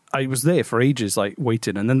I was there for ages, like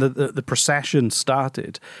waiting, and then the procession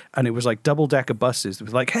started, and it was like double-decker buses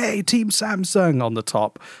with like, "Hey, Team Samsung" on the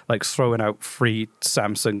top, like throwing out free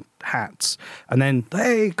Samsung hats, and then,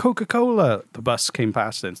 "Hey, Coca-Cola." The bus came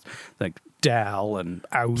past, and like Dell and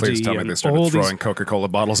Audi. Please tell me and they started all throwing Coca-Cola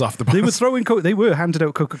bottles off the bus. They were throwing. They were handing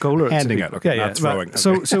out Coca-Cola. Handing out. Okay, not throwing. Right.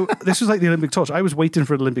 So this was like the Olympic torch. I was waiting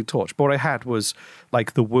for an Olympic torch, but what I had was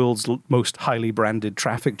like the world's most highly branded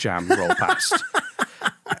traffic jam roll past.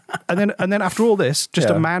 And then after all this, just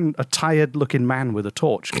a tired-looking man with a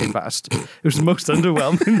torch came past. It was the most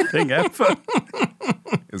underwhelming thing ever.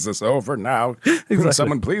 Is this over now? Exactly.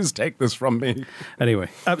 Someone please take this from me. Anyway,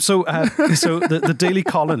 so the Daily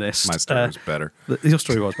Colonist. My story was better. Your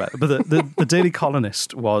story was better, but the Daily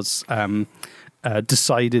Colonist was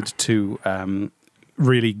decided to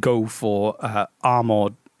really go for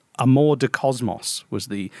Amor de Cosmos was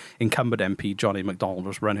the incumbent MP Johnny MacDonald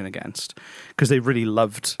was running against because they really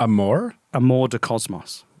loved Amor de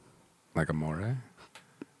Cosmos, like amore.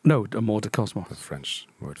 No, Amor de Cosmos. The French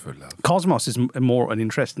word for love. Cosmos is more an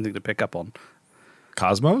interesting thing to pick up on.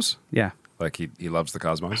 Cosmos? Yeah, like he loves the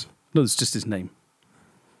cosmos. No, it's just his name.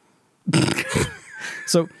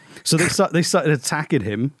 So they started attacking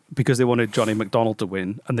him because they wanted Johnny MacDonald to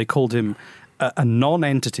win, and they called him a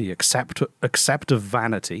non-entity except of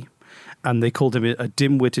vanity, and they called him a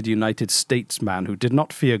dim-witted United States man who did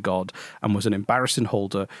not fear God and was an embarrassing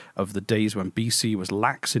holder of the days when BC was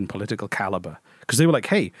lax in political caliber. Because they were like,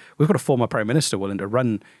 hey, we've got a former prime minister willing to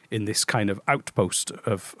run in this kind of outpost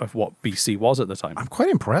of what BC was at the time. I'm quite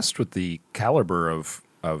impressed with the caliber of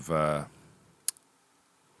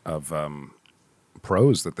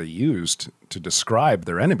prose that they used to describe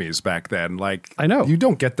their enemies back then. Like, I know. You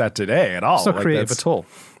don't get that today at all. It's not like, creative at all.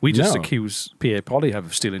 We just No. accuse Pierre Poilievre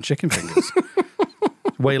of stealing chicken fingers.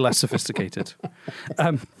 Way less sophisticated.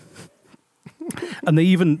 And they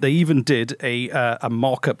even did a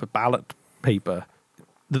mock-up ballot paper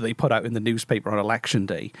that they put out in the newspaper on election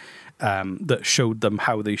day that showed them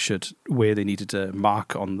where they needed to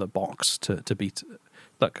mark on the box to beat.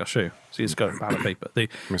 Look, I'll show you. See, it's got a ballot paper. They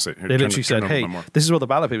literally said, hey, this is what the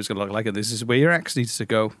ballot paper is going to look like, and this is where your X needs to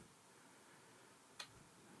go.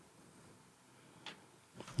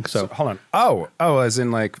 So hold on. Oh, as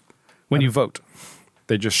in like when you vote,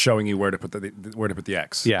 they're just showing you where to put the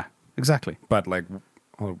X. Yeah, exactly. But like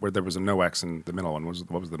where there was a no X in the middle one,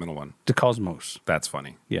 what was the middle one? De Cosmos. That's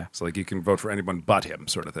funny. Yeah. So like you can vote for anyone but him,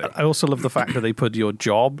 sort of thing. I also love the fact that they put your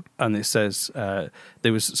job, and it says there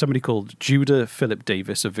was somebody called Judah Philip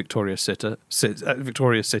Davis of Victoria City,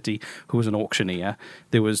 who was an auctioneer.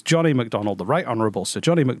 There was Johnny MacDonald, the Right Honourable Sir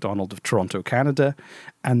Johnny MacDonald of Toronto, Canada,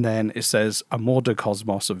 and then it says Amor de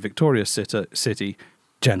Cosmos of Victoria City,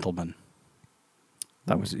 gentleman.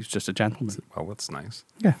 He's just a gentleman. Well, that's nice.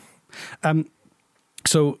 Yeah.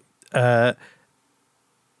 So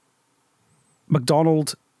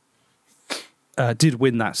MacDonald did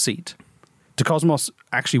win that seat. De Cosmos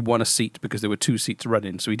actually won a seat because there were two seats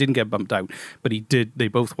running, so he didn't get bumped out, but he did. They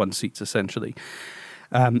both won seats essentially.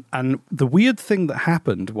 And the weird thing that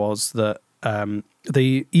happened was that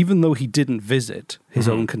even though he didn't visit his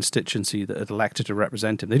own constituency that had elected to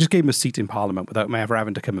represent him, they just gave him a seat in Parliament without him ever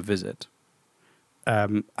having to come and visit.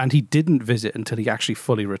 And he didn't visit until he actually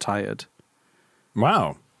fully retired.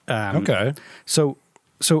 Wow. Okay. So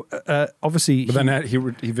obviously, but then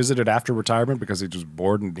he visited after retirement because he was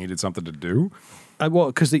bored and needed something to do. Well,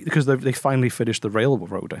 because they finally finished the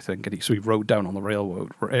railroad, I think, and so he rode down on the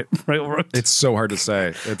railroad. It's so hard to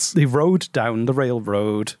say. They rode down the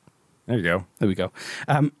railroad. There you go. There we go.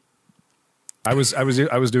 I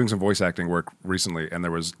was doing some voice acting work recently, and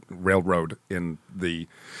there was railroad in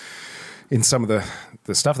some of the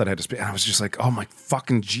stuff that I had to speak, and I was just like, oh my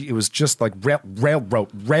fucking G, it was just like railroad.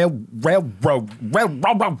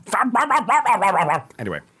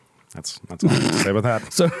 Anyway, that's all I have to say about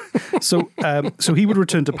that. So he would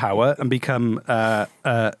return to power and become,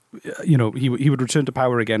 he would return to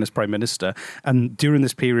power again as prime minister. And during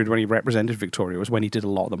this period when he represented Victoria was when he did a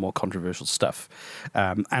lot of the more controversial stuff,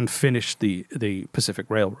 and finished the Pacific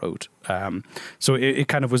Railroad. So it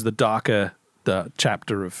kind of was the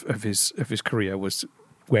chapter of his career was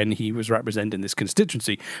when he was representing this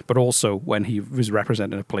constituency, but also when he was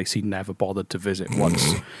representing a place he never bothered to visit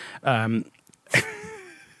once.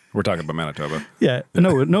 We're talking about Manitoba. Yeah.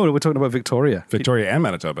 No, we're talking about Victoria. Victoria and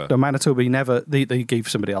Manitoba. No, Manitoba, they gave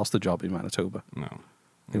somebody else the job in Manitoba. No.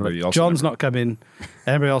 Like, John's not coming.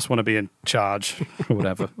 Anybody else want to be in charge or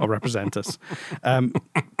whatever, or represent us?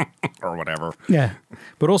 Or whatever. Yeah.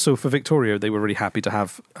 But also for Victoria, they were really happy to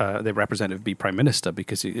have their representative be prime minister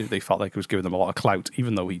because they felt like it was giving them a lot of clout,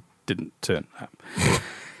 even though he didn't turn up.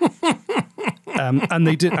 And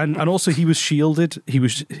they did, and also he was shielded.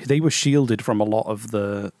 They were shielded from a lot of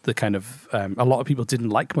the kind of a lot of people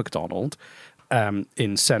didn't like MacDonald.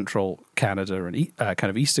 in central Canada and kind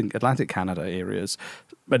of eastern Atlantic Canada areas.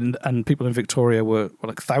 And people in Victoria were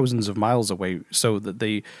like thousands of miles away, so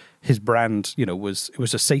that his brand, it was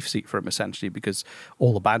a safe seat for him, essentially, because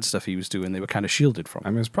all the bad stuff he was doing, they were kind of shielded from.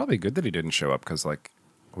 I mean, it's probably good that he didn't show up, because, like,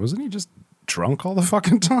 wasn't he just drunk all the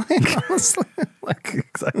fucking time? Honestly, like,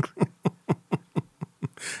 exactly.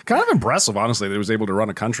 Kind of impressive, honestly, that he was able to run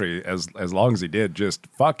a country as long as he did, just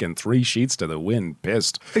fucking 3 sheets to the wind,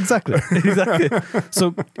 pissed. Exactly.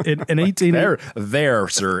 So in 18... There,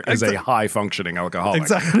 sir, is a high-functioning alcoholic.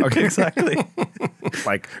 Exactly. Okay. Exactly.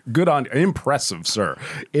 Like, good on... Impressive, sir.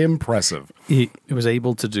 Impressive. He was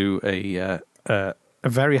able to do a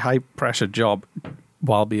very high-pressure job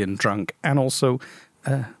while being drunk, and also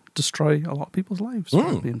destroy a lot of people's lives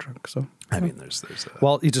while being drunk, so... I mean, there's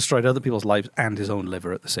well, he destroyed other people's lives and his own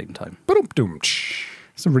liver at the same time.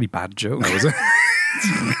 It's a really bad joke. That was it.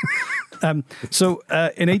 So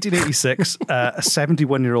in 1886, a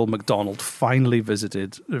 71-year-old MacDonald finally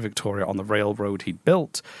visited Victoria on the railroad he'd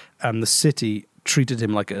built, and the city treated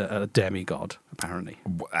him like a demigod, apparently.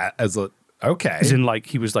 As in, like,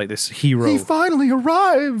 he was like this hero. He finally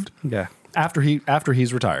arrived. Yeah. After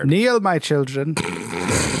he's retired. Neil, my children.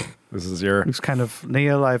 This is your... It's kind of,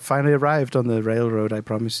 Neil, I finally arrived on the railroad I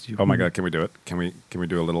promised you. Oh my God, can we do it? Can we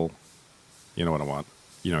do a little... You know what I want.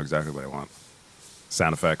 You know exactly what I want.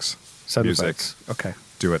 Sound effects. Music. Effects. Okay.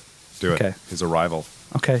 Do it. Okay. His arrival.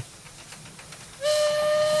 Okay.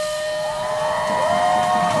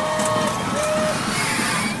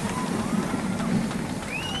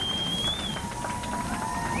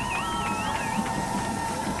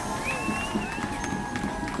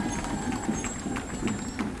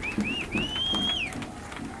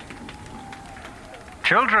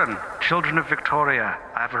 Children of Victoria,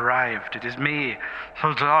 I've arrived. It is me,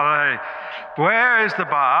 Sultana. Where is the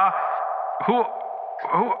bar? Who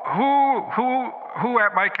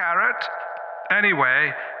ate my carrot?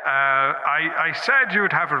 Anyway, I said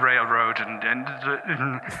you'd have a railroad, and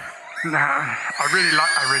I really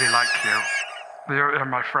like you. You're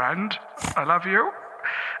my friend. I love you.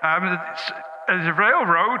 The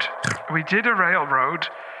railroad. We did a railroad,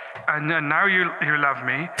 and now you love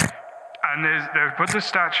me. And there's put the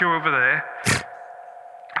statue over there.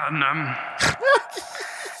 And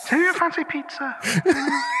do you fancy pizza?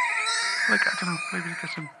 Like, I don't know, maybe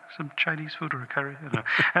get some Chinese food or a curry. I don't know.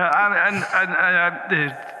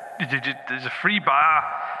 There's a free bar.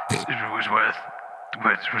 It was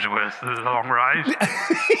worth the long ride.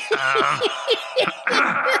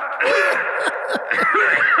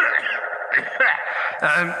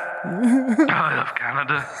 I love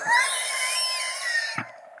Canada.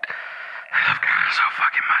 So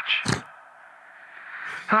fucking much.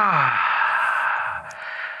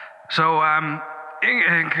 So,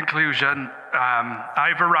 in conclusion,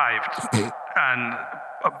 I've arrived, and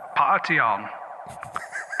party on.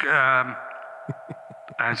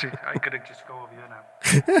 Actually, I could just go over here now.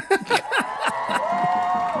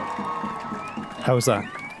 How was that?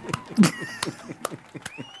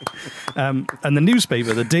 And the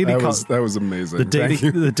newspaper, the Daily... That was amazing.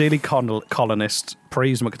 The Daily Colonist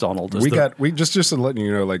praised MacDonald. We just to let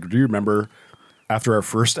you know, like, do you remember after our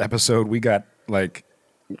first episode, we got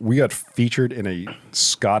featured in a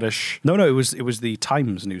Scottish... No, it was the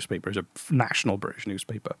Times newspaper. It was a national British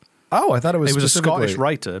newspaper. Oh, I thought it was a Scottish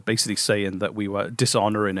writer basically saying that we were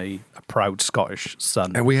dishonoring a proud Scottish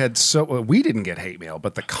son. And we didn't get hate mail,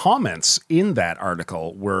 but the comments in that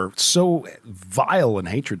article were so vile and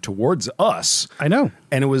hatred towards us. I know.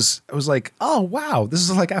 And it was like, oh, wow, this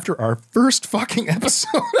is like after our first fucking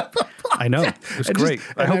episode. I know. It was great.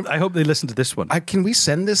 I hope they listen to this one. Can we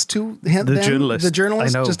send this to him, the journalist? The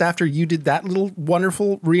journalist, I know. just after you did that little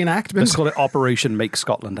wonderful reenactment? Let's call it Operation Make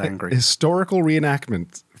Scotland Angry. Historical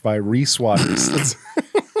reenactment by Reese Waters.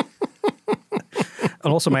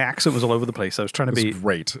 And also my accent was all over the place. I was trying to be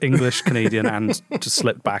great. English, Canadian, and just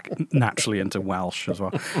slip back naturally into Welsh as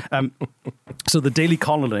well. So the Daily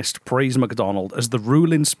Colonist praised MacDonald as the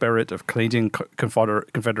ruling spirit of Canadian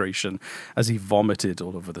Confederation as he vomited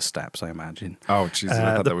all over the steps, I imagine. Oh, Jesus,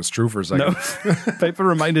 I thought that was true for a second. No, paper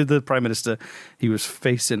reminded the Prime Minister he was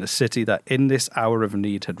facing a city that in this hour of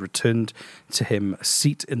need had returned to him a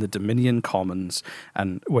seat in the Dominion Commons,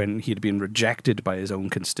 and when he had been rejected by his own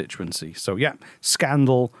constituency. So yeah, scandal,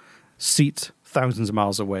 seat thousands of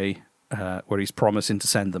miles away, where he's promising to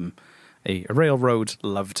send them a railroad,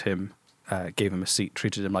 loved him, gave him a seat,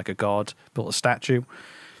 treated him like a god, built a statue.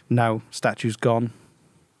 Now, statue's gone.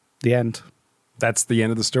 The end. That's the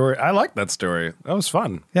end of the story. I like that story. That was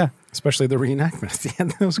fun. Yeah. Especially the reenactment at the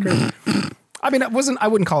end. That was great. I mean, I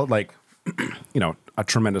wouldn't call it like a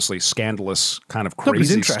tremendously scandalous kind of No, but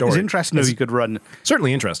crazy it's story. It's interesting how you could run.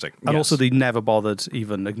 Certainly interesting. And yes. also, they never bothered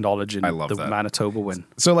even acknowledging the that. Manitoba win.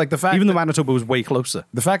 So, like the fact, even though Manitoba was way closer,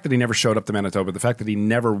 the fact that he never showed up to Manitoba, the fact that he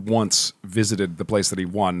never once visited the place that he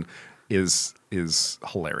won, is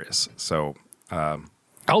hilarious. So,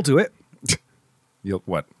 I'll do it. You'll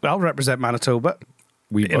what? I'll represent Manitoba.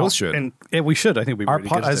 We both should. And we should. I think we really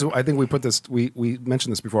good. I think we put this. We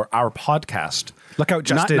mentioned this before. Our podcast. Look out,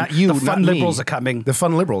 Justin! Not you. The fun not liberals me. are coming. The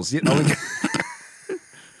fun liberals.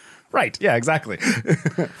 Right. Yeah. Exactly.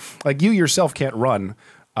 Like you yourself can't run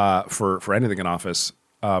for anything in office,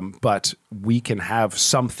 but we can have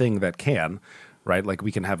something that can. Right. Like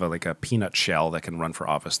we can have a peanut shell that can run for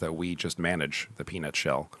office that we just manage the peanut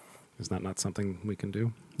shell. Is that not something we can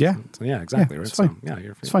do? Yeah. So, yeah, exactly. Yeah, right. it's fine. So, yeah,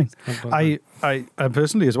 it's fine. I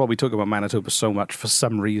personally as well, we talk about Manitoba so much for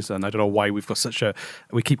some reason. I don't know why we've got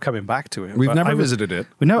we keep coming back to it. We've never visited it.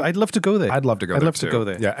 No, I'd love to go there. I'd love to go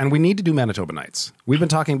there. Yeah, and we need to do Manitoba Nights. We've been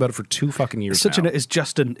talking about it for 2 fucking years now. It's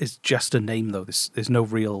just a name though. There's no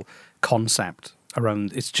real concept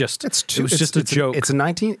around. It was just a joke. It's a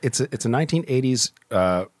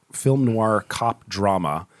 1980s film noir cop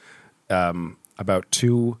drama about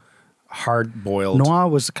 2 hard-boiled. Noir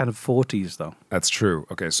was kind of 40s, though. That's true.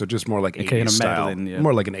 Okay, so just more like 80s kind of style. meddling, yeah.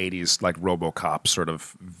 More like an 80s, like RoboCop sort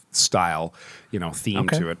of style, theme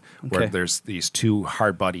to it, where there's these 2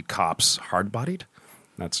 hard-bodied cops. Hard-bodied?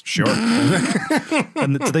 That's sure.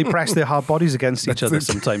 And do they press their hard bodies against each other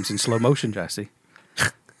sometimes in slow motion, Jesse?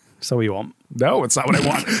 So what you want? No, it's not what I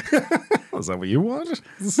want. Is that what you want?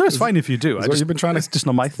 No, it's fine if you do. What you've been trying to. It's just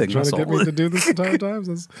not my thing. Trying That's to get all. me to do this entire time.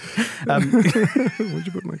 Where'd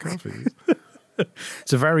you put my coffee?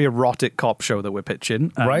 It's a very erotic cop show that we're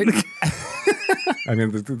pitching, right? I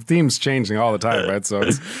mean, the theme's changing all the time, right? So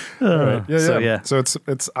it's right. Yeah. So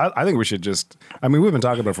it's. I think we should just. I mean, we've been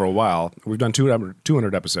talking about it for a while. We've done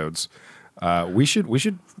 200 episodes. We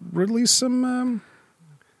should release some.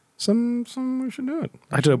 We should do it.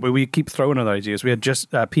 I don't know, but we keep throwing other ideas. We had just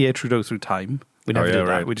Pierre Trudeau Through Time. We never did that.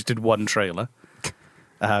 Right. We just did one trailer.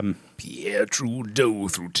 Pierre Trudeau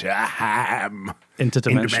Through Time.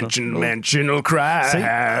 Interdimensional crime. See,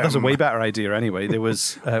 that's a way better idea anyway. There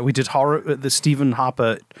was we did the Stephen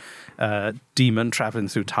Harper demon traveling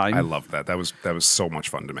through time. I love that. That was so much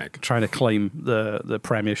fun to make. Trying to claim the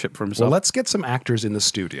premiership for himself. Well, let's get some actors in the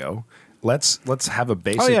studio. Let's have a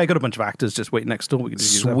basic. Oh yeah, I got a bunch of actors just waiting next door. We can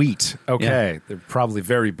just use them. Sweet. Okay, they're probably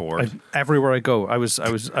very bored. Everywhere I go, I was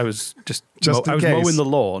just mowing the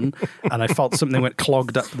lawn, and I felt something went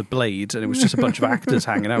clogged up the blade, and it was just a bunch of actors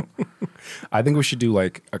hanging out. I think we should do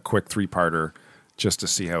like a quick 3-parter just to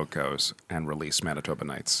see how it goes and release Manitoba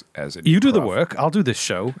Nights as it. You do the work. I'll do this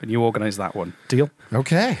show, and you organize that one. Deal?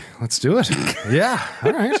 Okay, let's do it. Yeah.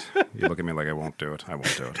 All right. You look at me like I won't do it. I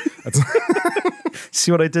won't do it.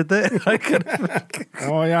 See what I did there?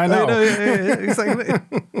 Oh yeah, I know. Yeah, exactly.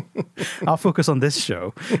 I'll focus on this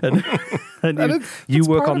show, and you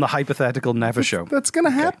work on the hypothetical never show. That's going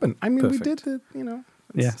to happen. I mean, Perfect. we did the,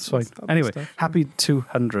 Yeah, it's fine. Anyway, happy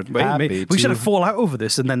 200. Happy we should have fall out over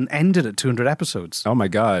this and then ended at 200 episodes. Oh my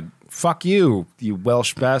God. Fuck you, you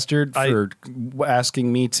Welsh bastard, for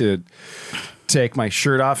asking me to take my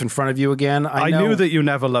shirt off in front of you again. I knew that you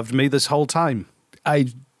never loved me this whole time.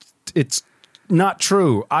 It's not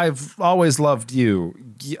true. I've always loved you.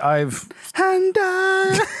 I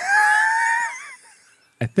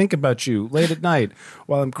think about you late at night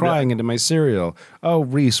while I'm crying into my cereal. Oh,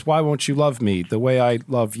 Reese, why won't you love me the way I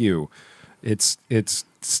love you? It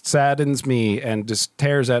saddens me and just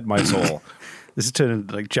tears at my soul. This is turning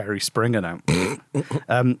into like Jerry Springer now.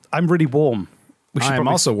 I'm really warm. I'm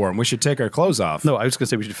also warm. We should take our clothes off. No, I was going to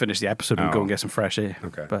say we should finish the episode and go and get some fresh air.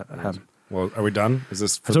 Okay. But well, are we done? Is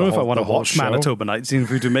this? For I don't know if I want to watch Manitoba Nights, even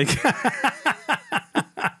if we do make.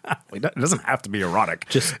 It doesn't have to be erotic.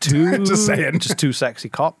 Just two. Just saying. Just 2 sexy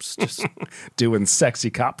cops. Just doing sexy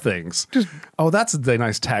cop things. That's a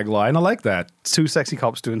nice tagline. I like that. 2 sexy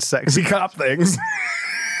cops doing sexy cop things.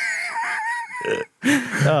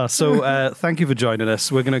 So thank you for joining us.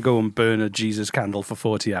 We're going to go and burn a Jesus candle for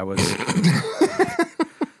 40 hours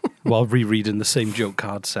while rereading the same joke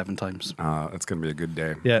card 7 times. That's going to be a good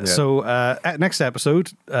day. Yeah. So next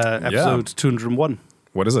episode 201.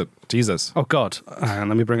 What is it? Jesus. Oh God! Let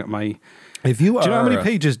me bring up my. Do you know how many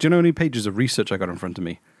pages? Do you know how many pages of research I got in front of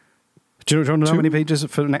me? Do you know how many pages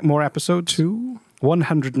for more episodes?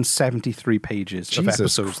 173 pages of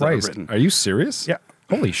episodes that I've written. Are you serious? Yeah.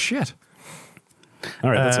 Holy shit! All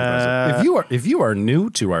right, that's impressive. If you are new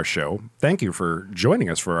to our show, thank you for joining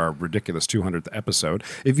us for our ridiculous 200th episode.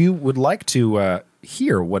 If you would like to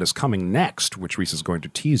hear what is coming next, which Reese is going to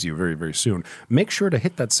tease you very, very soon, make sure to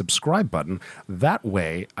hit that subscribe button. That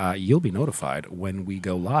way, you'll be notified when we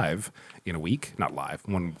go live in a week. Not live,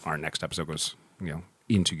 when our next episode goes,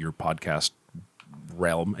 into your podcast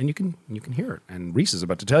realm, and you can hear it. And Reese is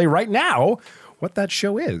about to tell you right now what that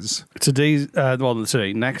show is.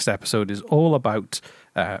 Next episode is all about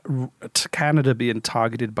Canada being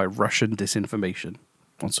targeted by Russian disinformation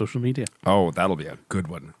on social media. Oh, that'll be a good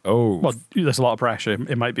one. Oh. Well, there's a lot of pressure.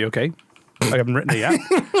 It might be okay. I haven't written it yet.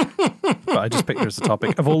 But I just picked it as the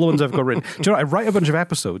topic. Of all the ones I've got written. Do you know, I write a bunch of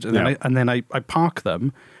episodes and then I park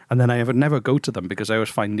them and then I never go to them because I always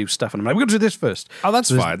find new stuff and I'm like, we're going to do this first. Oh,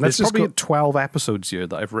 that's fine. There's probably 12 episodes here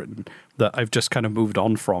that I've written that I've just kind of moved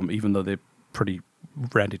on from, even though they're pretty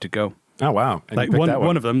ready to go. Oh, wow. And like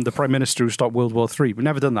one of them, the Prime Minister who stopped World War III. We've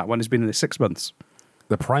never done that one. It's been in there 6 months.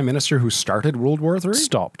 The Prime Minister who started World War III?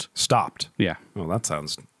 Stopped. Yeah. Well, that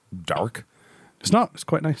sounds dark. It's not. It's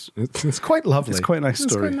quite nice. It's quite lovely. It's quite a nice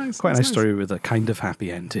story. Quite a nice story with a kind of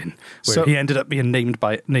happy ending. Where he ended up being named.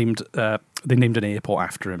 They named an airport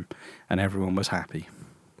after him, and everyone was happy.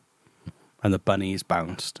 And the bunnies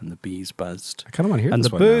bounced, and the bees buzzed. I kind of want to hear and this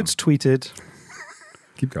the one birds tweeted.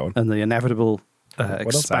 Keep going. And the inevitable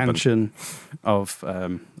expansion of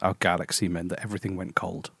our galaxy meant that everything went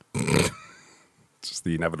cold. It's just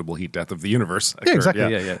the inevitable heat death of the universe. Yeah, exactly.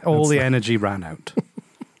 Yeah. All the energy ran out.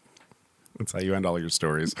 That's how you end all your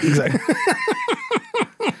stories. Exactly.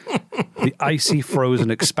 The icy, frozen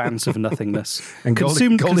expanse of nothingness. And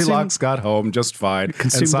Goldilocks got home just fine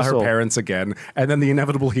and saw her parents again. And then the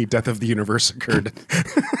inevitable heat death of the universe occurred.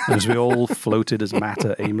 As we all floated as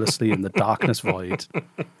matter aimlessly in the darkness void.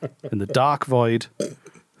 In the dark void,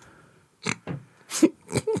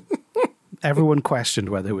 everyone questioned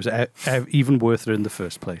whether it was even worth it in the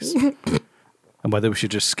first place. And whether we should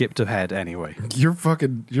just skip ahead anyway. Your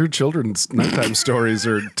children's nighttime stories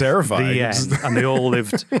are terrifying. The end. And they all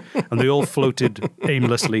lived, and they all floated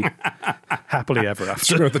aimlessly, happily ever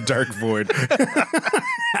after. Through the dark void.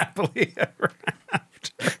 Happily ever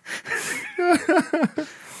after.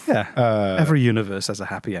 Yeah. Every universe has a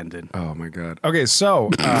happy ending. Oh my God. Okay, so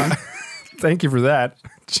thank you for that.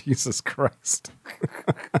 Jesus Christ.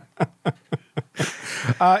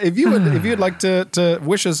 If you'd like to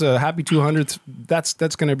wish us a happy 200th,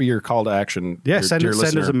 that's going to be your call to action. Yeah, send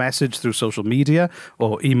us a message through social media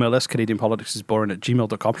or email us,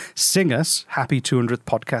 CanadianPoliticsIsBoring@gmail.com. Sing us happy 200th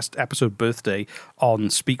podcast episode birthday on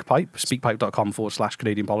SpeakPipe,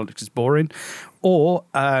 speakpipe.com/CanadianPoliticsIsBoring. Or,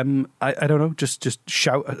 I don't know, just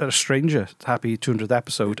shout at a stranger happy 200th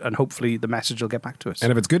episode and hopefully the message will get back to us.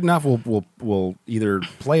 And if it's good enough, we'll either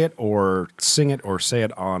play it or sing it or say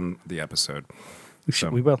it on the episode.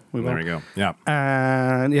 We will. There we go. Yeah.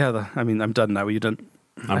 And I'm done now. Are you done?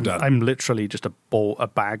 I'm done. I'm literally just a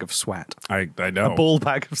bag of sweat. I know. A ball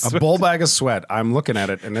bag of sweat. A ball bag of sweat. I'm looking at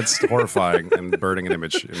it and it's horrifying and burning an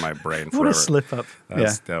image in my brain forever. What a slip up.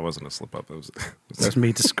 That wasn't a slip up. That's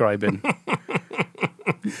me describing.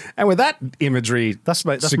 And with that imagery, that's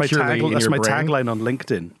my tagline on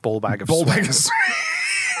LinkedIn. Ball bag of sweat.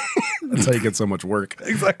 That's how you get so much work.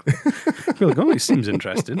 Exactly. I feel like, it seems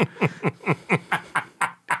interesting.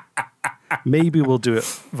 Maybe we'll do it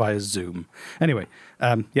via Zoom. Anyway,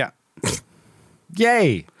 yeah.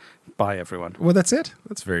 Yay. Bye, everyone. Well, that's it.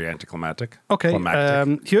 That's very anticlimactic. Okay.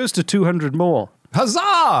 Here's to 200 more.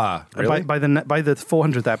 Huzzah! Really? By the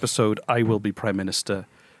 400th episode, I will be Prime Minister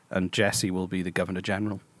and Jesse will be the Governor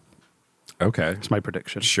General. Okay. It's my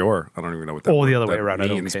prediction. Sure. I don't even know what that Or the other way around.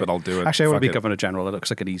 means, but I'll do it. Actually, I want to be Governor General. It looks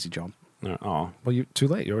like an easy job. Oh, well, too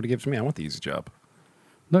late. You already gave it to me. I want the easy job.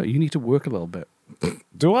 No, you need to work a little bit.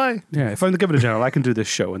 Do I? Yeah, if I'm the Governor General, I can do this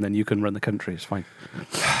show and then you can run the country. It's fine.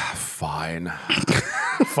 Fine.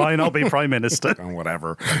 Fine, I'll be Prime Minister.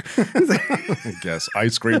 Whatever. I guess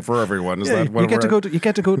ice cream for everyone. Is that what you get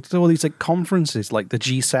to go to all these conferences like the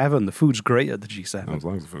G7. The food's great at the G7. As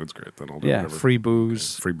long as the food's great, then I'll do whatever. Free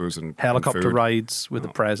booze. Free booze and helicopter food. rides with the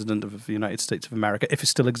President of the United States of America, if it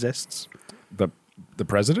still exists. The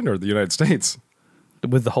President or the United States?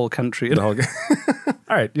 With the whole country.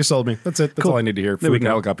 All right, you sold me. That's it. That's all I need to hear. Food and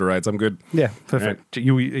helicopter rides. I'm good. Yeah, perfect.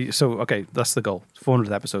 Right. That's the goal.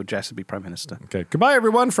 400th episode, Jess will be Prime Minister. Okay. Goodbye,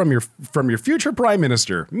 everyone, from your future Prime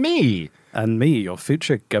Minister, me. And me, your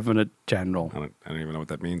future Governor General. I don't even know what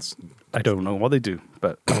that means. I don't know what they do,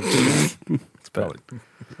 but it's probably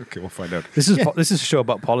okay. We'll find out. This is a show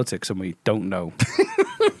about politics, and we don't know,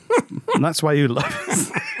 and that's why you love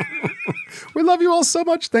us. We love you all so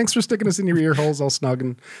much. Thanks for sticking us in your ear holes all snug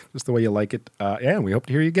and just the way you like it. And we hope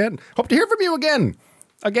to hear you again. Hope to hear from you again.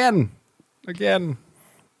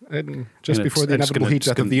 And just before the inevitable heat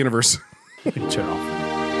death of the universe. Turn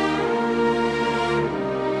off.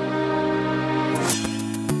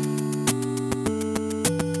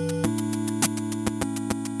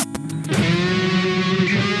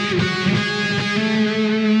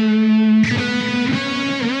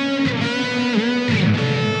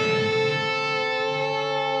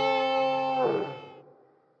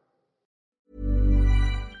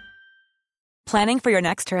 Planning for your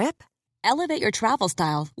next trip? Elevate your travel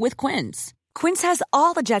style with Quince. Quince has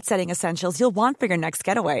all the jet-setting essentials you'll want for your next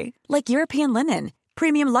getaway, like European linen,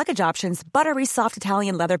 premium luggage options, buttery soft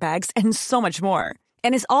Italian leather bags, and so much more.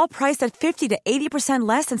 And is all priced at 50 to 80%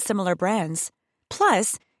 less than similar brands.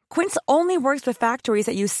 Plus, Quince only works with factories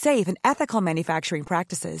that use safe and ethical manufacturing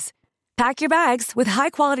practices. Pack your bags with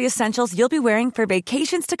high-quality essentials you'll be wearing for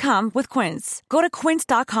vacations to come with Quince. Go to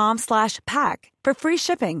quince.com/pack for free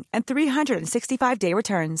shipping and 365-day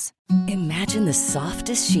returns. Imagine the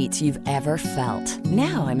softest sheets you've ever felt.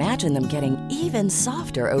 Now imagine them getting even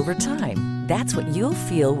softer over time. That's what you'll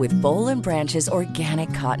feel with Boll & Branch's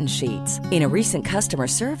organic cotton sheets. In a recent customer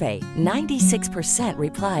survey, 96%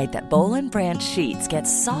 replied that Boll & Branch sheets get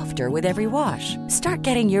softer with every wash. Start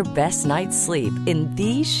getting your best night's sleep in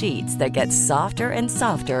these sheets that get softer and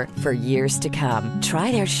softer for years to come.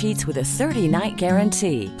 Try their sheets with a 30-night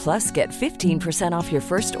guarantee. Plus, get 15% off your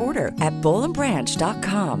first order at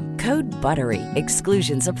bollandbranch.com. Code BUTTERY.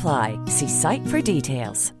 Exclusions apply. See site for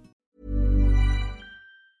details.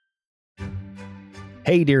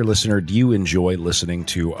 Hey, dear listener, do you enjoy listening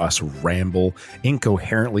to us ramble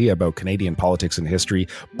incoherently about Canadian politics and history?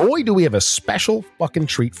 Boy, do we have a special fucking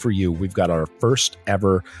treat for you. We've got our first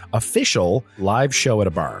ever official live show at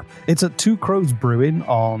a bar. It's at Two Crows Brewing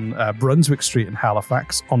on Brunswick Street in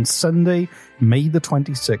Halifax on Sunday, May the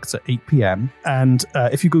 26th at 8 p.m. And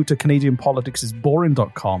if you go to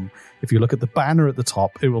CanadianPoliticsIsBoring.com, if you look at the banner at the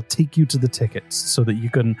top, it will take you to the tickets so that you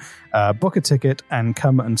can book a ticket and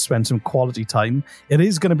come and spend some quality time. It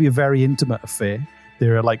is going to be a very intimate affair.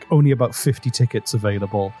 There are only about 50 tickets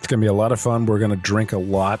available. It's going to be a lot of fun. We're going to drink a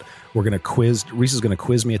lot. We're going to quiz. Reese is going to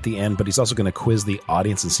quiz me at the end, but he's also going to quiz the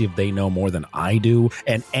audience and see if they know more than I do.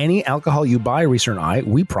 And any alcohol you buy, Reese and I,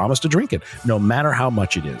 we promise to drink it, no matter how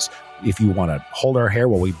much it is. If you want to hold our hair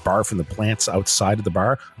while we barf in the plants outside of the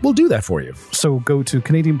bar, we'll do that for you. So go to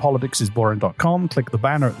CanadianPoliticsIsBoring.com, click the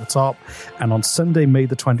banner at the top, and on Sunday, May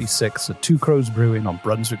the 26th at Two Crows Brewing on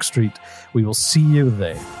Brunswick Street, we will see you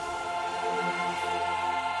there.